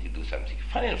eyes, could you do something?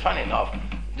 Funny enough,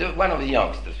 one of the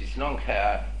youngsters with long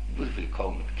hair, beautifully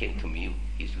combed, came to me,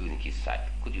 he's losing his sight,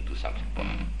 could you do something for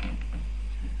me?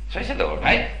 So I said, all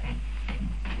right.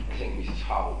 I think Mrs.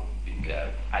 Howe been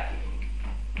there, I think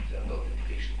it's an adult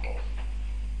education course.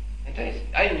 And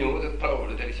I knew that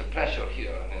probably there is a pressure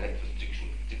here, an electrorestriction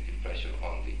pressure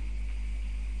on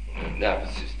the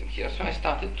nervous system here. So I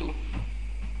started to,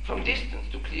 from distance,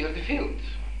 to clear the field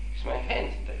with my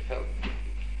hands, and I felt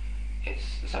it's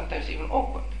sometimes even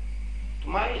awkward. To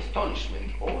my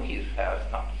astonishment, all his hair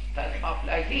started to stand up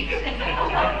like this.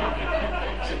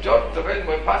 So George Torrell,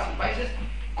 my passing by, says,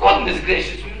 goodness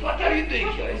gracious me, what are you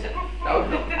doing here? I said, now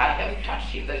look, I haven't touched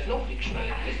him, there's no friction or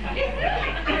electricity.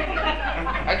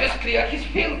 I just cleared his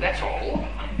field, that's all.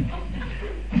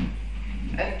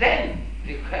 And then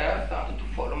the hair started to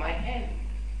follow my hand.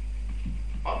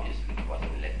 Obviously it was an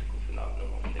electrical phenomenon,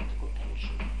 electrical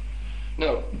tension.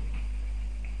 Now,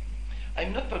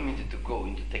 I'm not permitted to go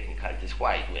into technicalities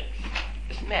why it works.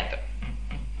 It doesn't matter,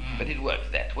 but it works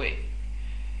that way.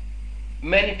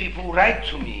 Many people write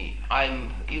to me,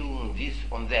 I'm ill on this,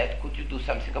 on that, could you do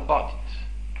something about it?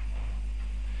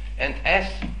 And as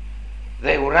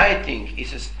their writing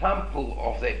is a sample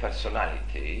of their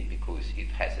personality, because it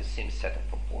has the same set of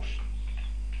proportions,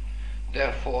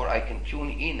 therefore I can tune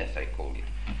in, as I call it,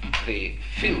 the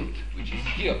field which is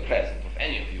here present of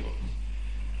any of yours,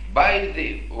 by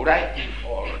the writing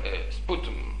or a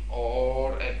sputum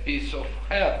or a piece of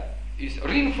hair is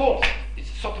reinforced. It's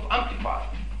a sort of amplifier.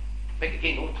 But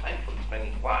again, no time for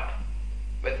explaining why.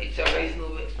 But it's a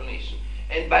reasonable explanation.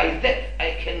 And by that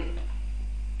I can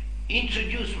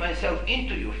introduce myself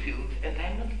into your field, and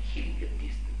I'm not healing a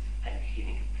distance, I'm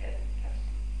healing a present person,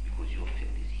 because your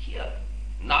field is here,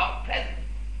 now, present.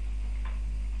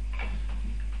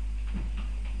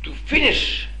 To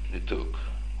finish the talk,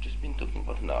 just been talking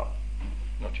about now,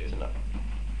 not yet enough,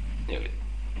 nearly.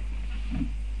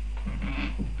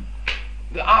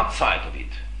 The art side of it.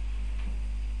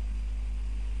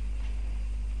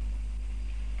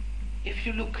 If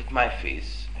you look at my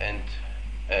face and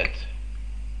at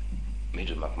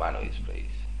Major McMahon's face,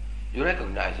 you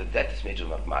recognize that that is Major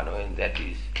McMahon and that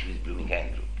is Blooming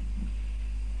Andrew,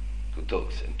 who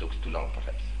talks and talks too long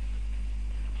perhaps.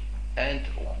 And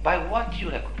by what you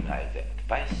recognize that?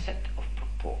 By a set of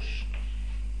proportions.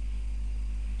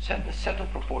 Certain set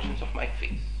of proportions of my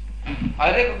face.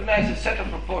 I recognize a set of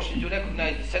proportions, you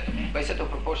recognize by set of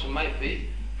proportions my face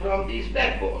from this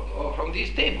blackboard or from this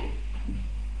table.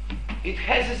 It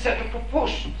has a set of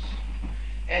proportions.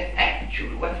 And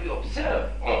actually what we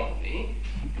observe only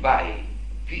by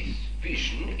this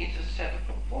vision is a set of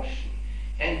proportions.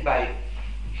 And by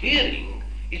hearing,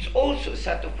 it's also a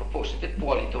set of proportions, the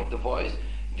quality of the voice,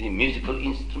 the musical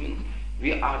instrument.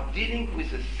 We are dealing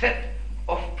with a set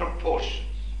of proportions.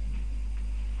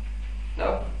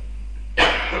 Now,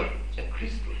 a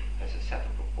crystal has a set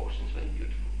of proportions, very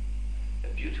beautiful. A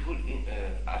beautiful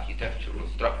architectural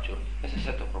structure has a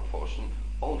set of proportions.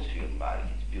 Also you admire it,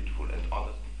 it's beautiful, and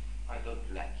others, I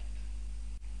don't like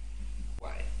it.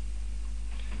 Why?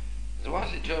 There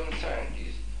was a German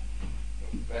scientist,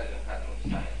 well, Academy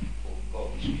of Science, called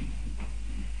Glazewski,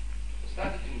 who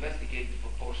started to investigate the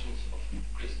proportions of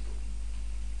crystal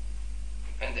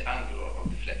and the angular of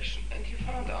deflection, and he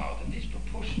found out that these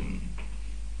proportions,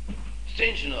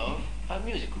 strange enough, are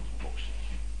musical proportions.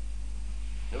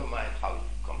 Never mind how it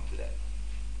come to that.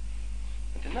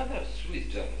 And another Swiss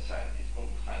German scientist called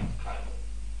Heinz Keimer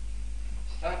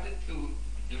started to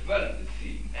develop the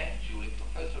theme. Actually, a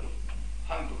professor of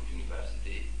Hamburg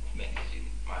University of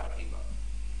Medicine, Meyer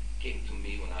came to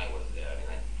me when I was there in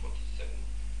 1947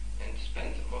 and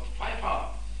spent about 5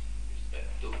 hours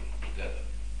talking together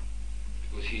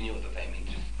because he knew that I'm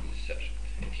interested in the subject.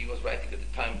 And he was writing at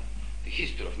the time the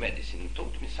history of medicine and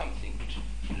taught me something which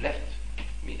left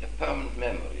me a permanent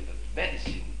memory that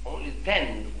medicine only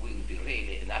then will be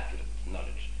really an accurate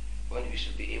knowledge when we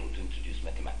shall be able to introduce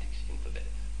mathematics into that.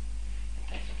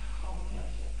 And I said, how on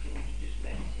earth can I introduce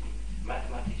medicine,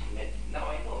 mathematics in medicine?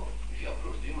 Now I know if you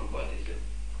approach the human body as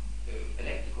an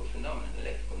electrical phenomenon,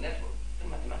 electrical network, then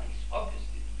mathematics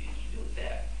obviously to be introduced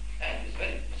there. And with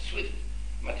very swift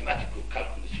mathematical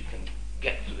calculus you can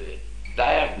get to the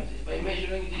diagnosis by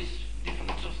measuring these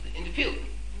differences in the field.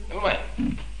 Never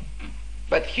mind.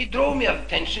 But he drew my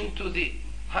attention to the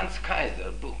Hans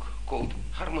Kaiser book called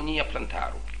Harmonia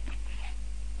Plantarum.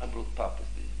 I brought purpose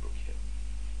this book here,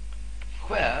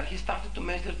 where he started to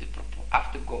measure the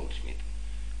after Goldschmidt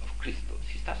of crystals,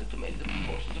 he started to measure the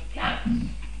proportions of plants.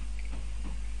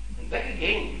 And back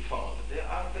again we found that there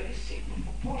are very simple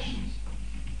proportions,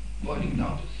 boiling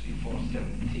down to 3, 4,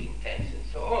 17, 10, and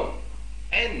so on.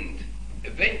 And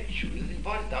eventually it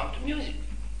boils down to music.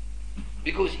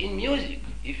 Because in music,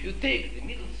 if you take the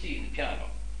middle C in the piano,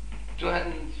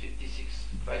 256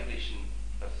 vibrations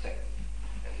per second,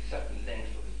 and a certain length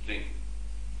of the string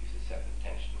with a certain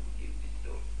tension will give this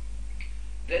tone.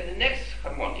 Then the next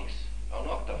harmonics, an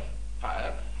octave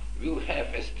higher, will have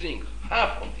a string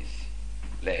half of this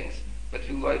length, but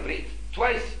will vibrate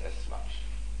twice as much,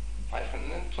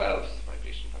 512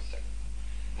 vibrations per second.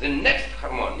 The next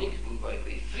harmonic will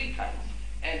vibrate 3 times,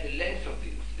 and the length of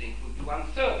the string will be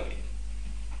 1/3 of it,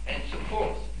 and so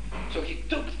forth. So he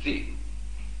took the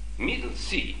middle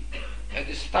C as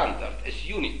the standard, as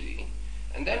unity,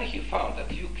 and then he found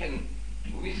that you can,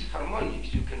 with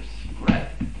harmonics, you can write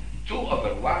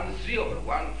 2/1,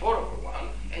 3/1, 4/1,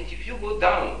 and if you go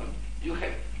downward, you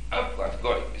have upwards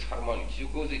going with harmonics, you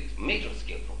go the major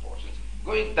scale proportions.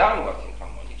 Going downwards in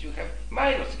harmonics, you have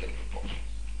minor scale proportions.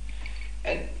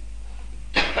 And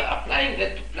applying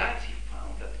that to plants, he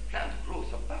found that the plant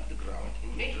grows above the ground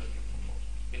in major scale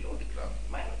proportions, below the ground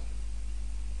in minor scale.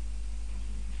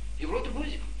 He wrote a book,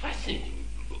 fascinating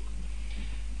book,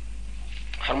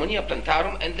 Harmonia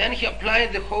Plantarum, and then he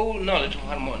applied the whole knowledge of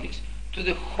harmonics to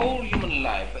the whole human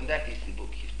life, and that is the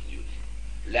book he's produced,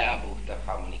 Lehrbuch der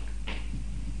Harmonik.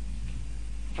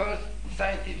 First,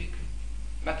 scientific,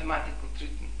 mathematical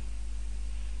treatment,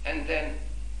 and then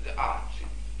the art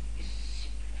treatment. It's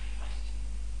simply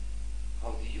fascinating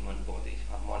how the human body is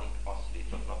harmonic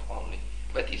oscillator, not only,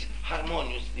 but is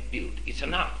harmoniously built. It's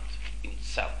an art in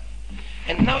itself.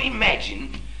 And now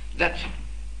imagine that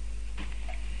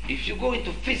if you go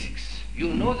into physics,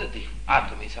 you know that the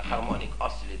atom is a harmonic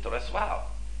oscillator as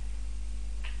well.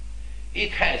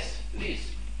 It has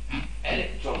these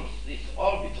electrons, this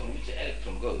orbit on which the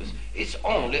electron goes. It's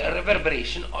only a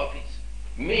reverberation of its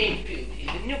main field in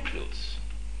the nucleus.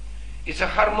 It's a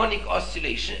harmonic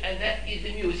oscillation, and that is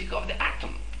the music of the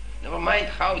atom. Never mind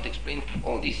how it explains,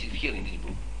 all this is here in this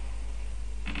book.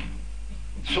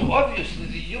 So obviously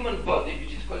the human body,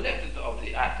 which is collected of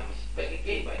the atoms, back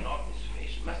again by Norton's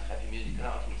summation, must have a musical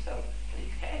out himself, and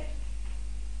it had.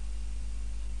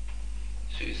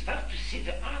 So you start to see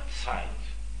the art side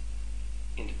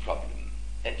in the problem,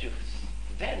 and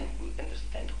then will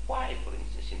understand why, for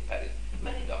instance, in Paris,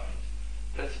 many doctors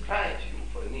prescribe you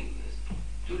for an illness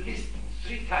to listen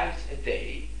 3 times a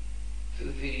day to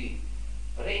the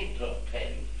raindrop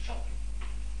prelude of Chopin,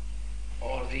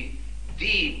 or the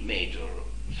D major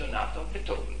sonata of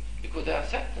Beethoven, because there are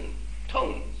certain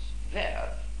tones there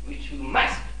which will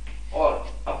mask or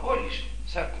abolish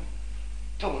certain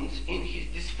tones in his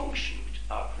dysfunction, which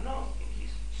are pronounced in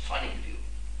his sonic view.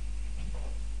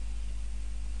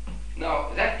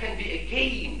 Now, that can be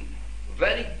again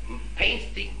very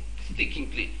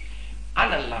painstakingly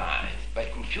analyzed by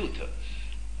computers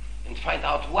and find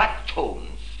out what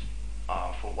tones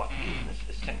are for what illness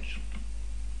essential,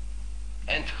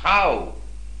 and how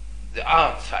the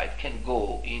art side can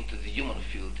go into the human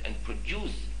field and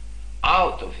produce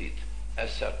out of it a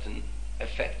certain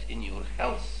effect in your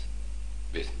health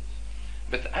business.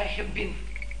 But I have been,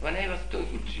 when I was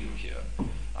talking to you here,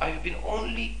 I have been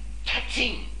only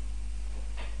touching,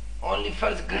 only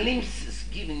first glimpses,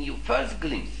 giving you first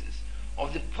glimpses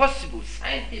of the possible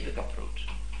scientific approach.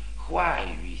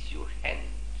 Why with your hands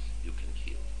you can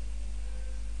heal.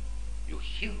 You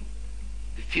heal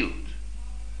the field.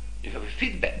 You have a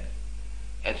feedback,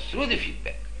 and through the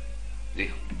feedback, the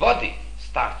body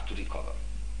starts to recover.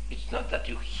 It's not that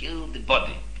you heal the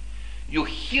body. You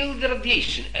heal the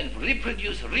radiation and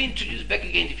reintroduce back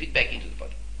again the feedback into the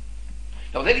body.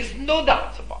 Now there is no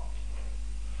doubt about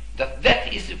that.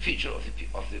 That is a feature of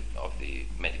the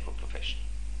medical profession.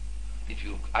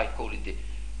 I call it the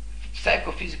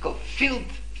psychophysical field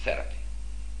therapy.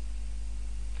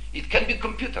 It can be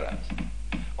computerized,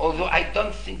 although I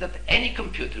don't think that any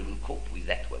computer will cope with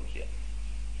that one here.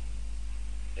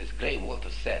 As Gray Walter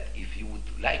said, if you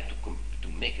would like to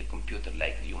make a computer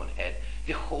like the human head,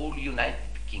 the whole United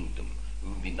Kingdom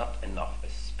will be not enough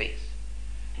as space.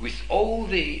 With all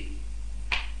the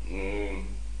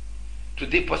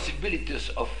today possibilities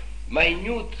of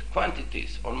minute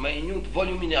quantities or minute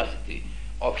voluminosity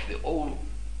of all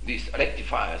these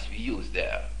rectifiers we use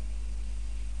there,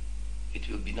 it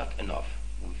will be not enough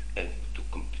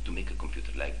to make a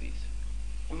computer like this.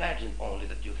 Imagine only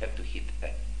that you have to hit a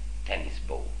tennis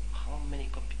ball. How many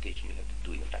computations you have to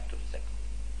do in a fraction of a second?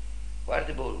 Where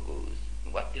the ball goes,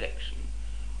 in what direction,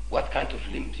 what kind of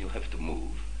limbs you have to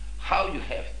move, how you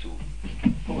have to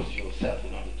pose yourself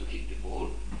in order to hit the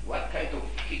ball, what kind of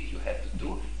hit you have to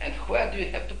do, and where do you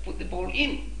have to put the ball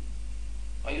in.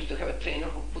 I used to have a trainer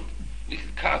who put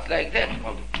little cards like that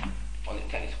on the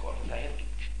tennis court, and I had to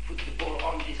put the ball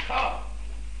on this card.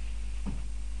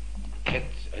 I had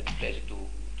the pleasure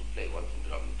to play once in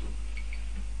Germany too.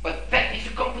 But that is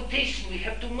a computation we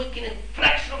have to make in a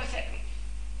fraction of a second.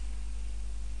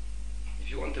 If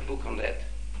you want a book on that,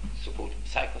 so-called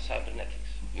psycho-cybernetics,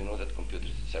 you know that computers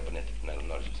is cybernetic,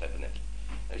 knowledge of cybernetics.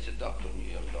 There is a doctor, a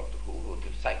New York doctor, who wrote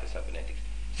a psycho-cybernetics,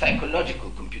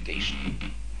 psychological computation.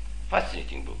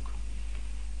 Fascinating book.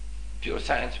 Pure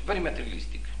science, very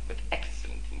materialistic, but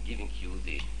excellent in giving you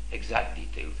the exact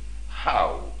details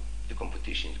how the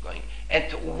computation is going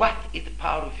and what is the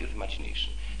power of your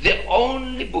imagination. The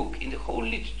only book in the whole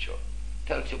literature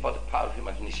tells you about the power of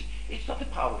imagination. It's not the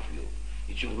power of will.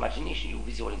 It's your imagination, your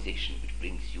visualization, which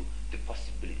brings you the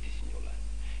possibilities in your life.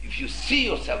 If you see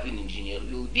yourself an engineer,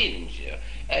 you will be an engineer.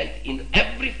 And in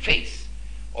every phase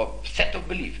or set of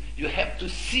belief, you have to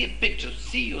see a picture,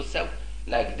 see yourself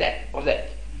like that or that.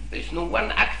 There is no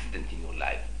one accident in your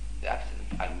life. The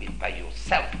accidents are made by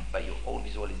yourself, by your own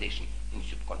visualization in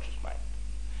subconscious mind.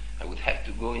 I would have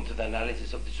to go into the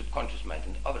analysis of the subconscious mind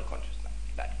and overconscious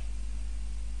life,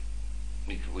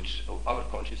 which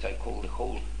overconscious I call the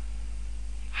whole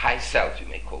high self, you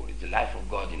may call it, the life of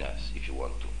God in us, if you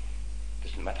want to.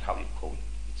 Doesn't matter how you call it.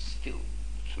 It's still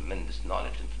tremendous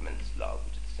knowledge and tremendous love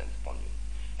which descends upon you.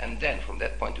 And then, from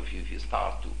that point of view, if you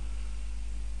start to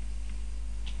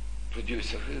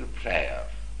produce a real prayer,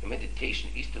 a meditation,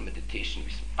 Eastern meditation,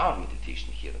 with our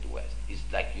meditation here in the West, is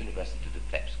like university to the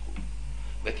prep school.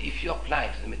 But if you apply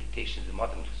to the meditation the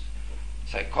modern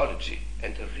psychology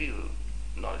and a real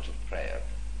knowledge of prayer,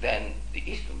 then the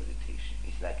Eastern meditation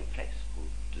is like a prep school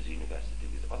to the university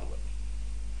with other words.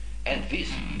 And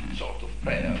this sort of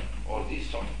prayer or this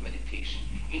sort of meditation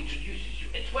introduces you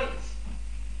at once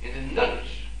in the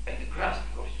knowledge and the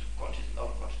grasping of your subconscious and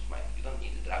overconscious mind. You don't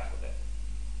need a drug for that.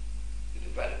 You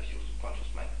develop your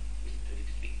subconscious mind with terrific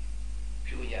speed.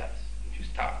 Few years, if you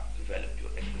start to develop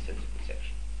your extrasensory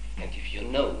perception. And if you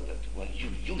know that, well,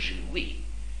 we,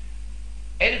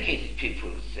 educated people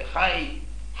with a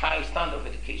high standard of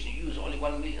education, use only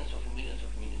 1 million of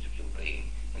your brain,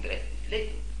 and the rest is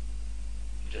latent.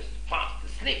 Just fast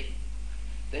asleep.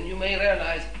 then you may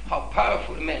realize how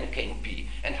powerful a man can be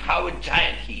and how a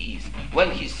giant he is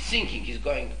when he's thinking he's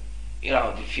going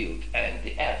around the field and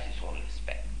the earth is only a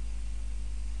speck.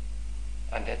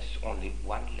 And that's only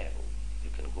one level. You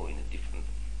can go in a different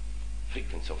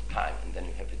frequency of time, and then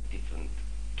you have a different,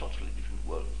 totally different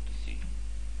world to see.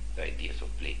 The ideas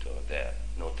of Plato are there.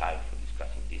 No time for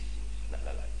discussing these things and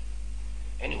analyzing.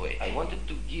 Anyway, I wanted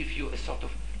to give you a sort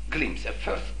of glimpse, a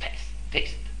first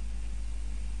taste.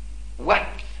 What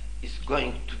is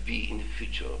going to be in the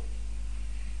future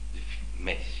the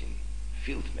medicine,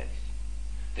 field medicine?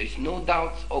 There is no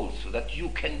doubt also that you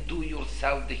can do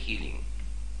yourself the healing.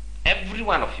 Every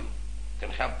one of you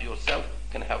can help yourself,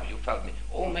 can help your family.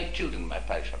 All my children in my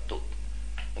parish are taught.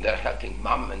 And they're helping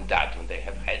mom and dad when they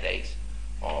have headaches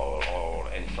or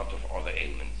any sort of other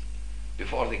ailments.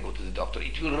 Before they go to the doctor,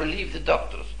 it will relieve the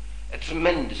doctors a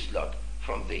tremendous lot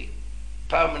from the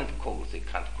permanent course they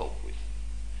can't cope with.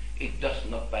 It does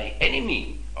not by any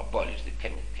means abolish the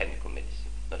chemical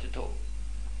medicine, not at all.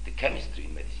 The chemistry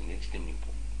in medicine is extremely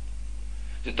important.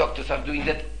 The doctors are doing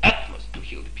that utmost to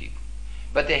heal the people,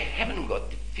 but they haven't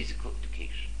got the physical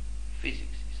education.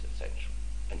 Physics is essential,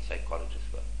 and psychology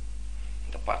as well.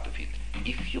 And a part of it,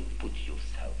 if you put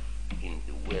yourself in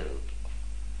the world of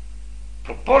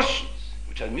proportions,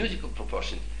 which are musical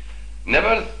proportions,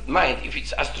 never mind if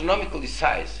it's astronomically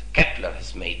size. Kepler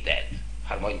has made that,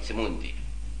 Harmonice Mundi,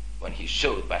 when he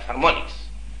showed by harmonics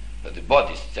that the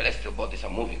bodies, celestial bodies,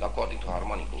 are moving according to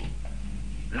harmonical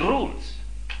rules,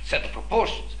 set of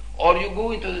proportions. Or you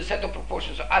go into the set of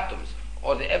proportions of atoms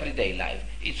or the everyday life,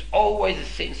 it's always the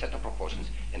same set of proportions.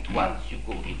 And once you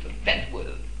go into that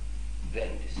world,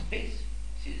 then the space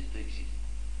ceases to exist.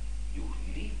 You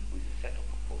live with a set of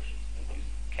proportions, and you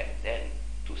can then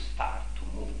to start to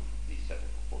move this set of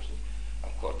proportions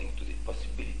according to the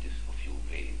possibilities of your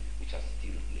brain, which are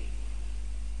still playing.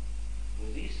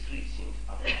 These three things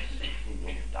are absolutely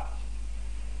no doubt.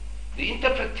 The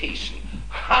interpretation,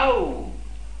 how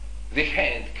the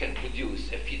hand can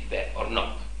produce a feedback or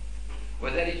not,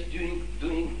 whether it's dealing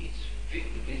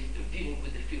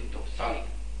with the field of sonic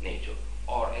nature,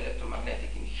 or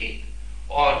electromagnetic in heat,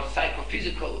 or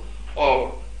psychophysical,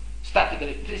 or static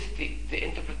electricity, the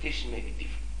interpretation may be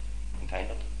different. And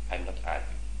I'm not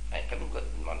arguing. I haven't got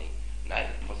the money, neither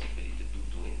the possibility to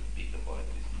do in the big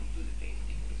laboratories, to do the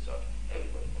painting research.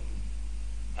 Everybody can do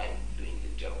it. I'm doing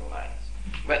the general lines.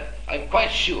 But I'm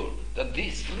quite sure that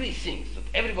these three things that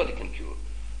everybody can cure,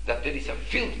 that there is a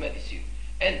field medicine,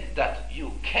 and that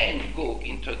you can go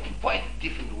into a quite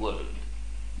different world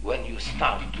when you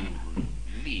start to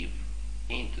live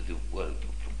into the world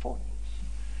of proportions.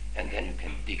 And then you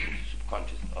can dig into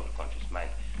subconscious, unconscious mind.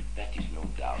 That is no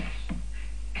doubt.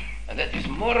 And that is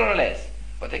more or less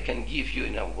what I can give you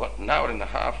in an hour and a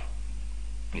half,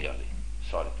 nearly,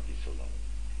 sorry to be so long,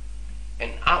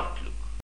 an outlook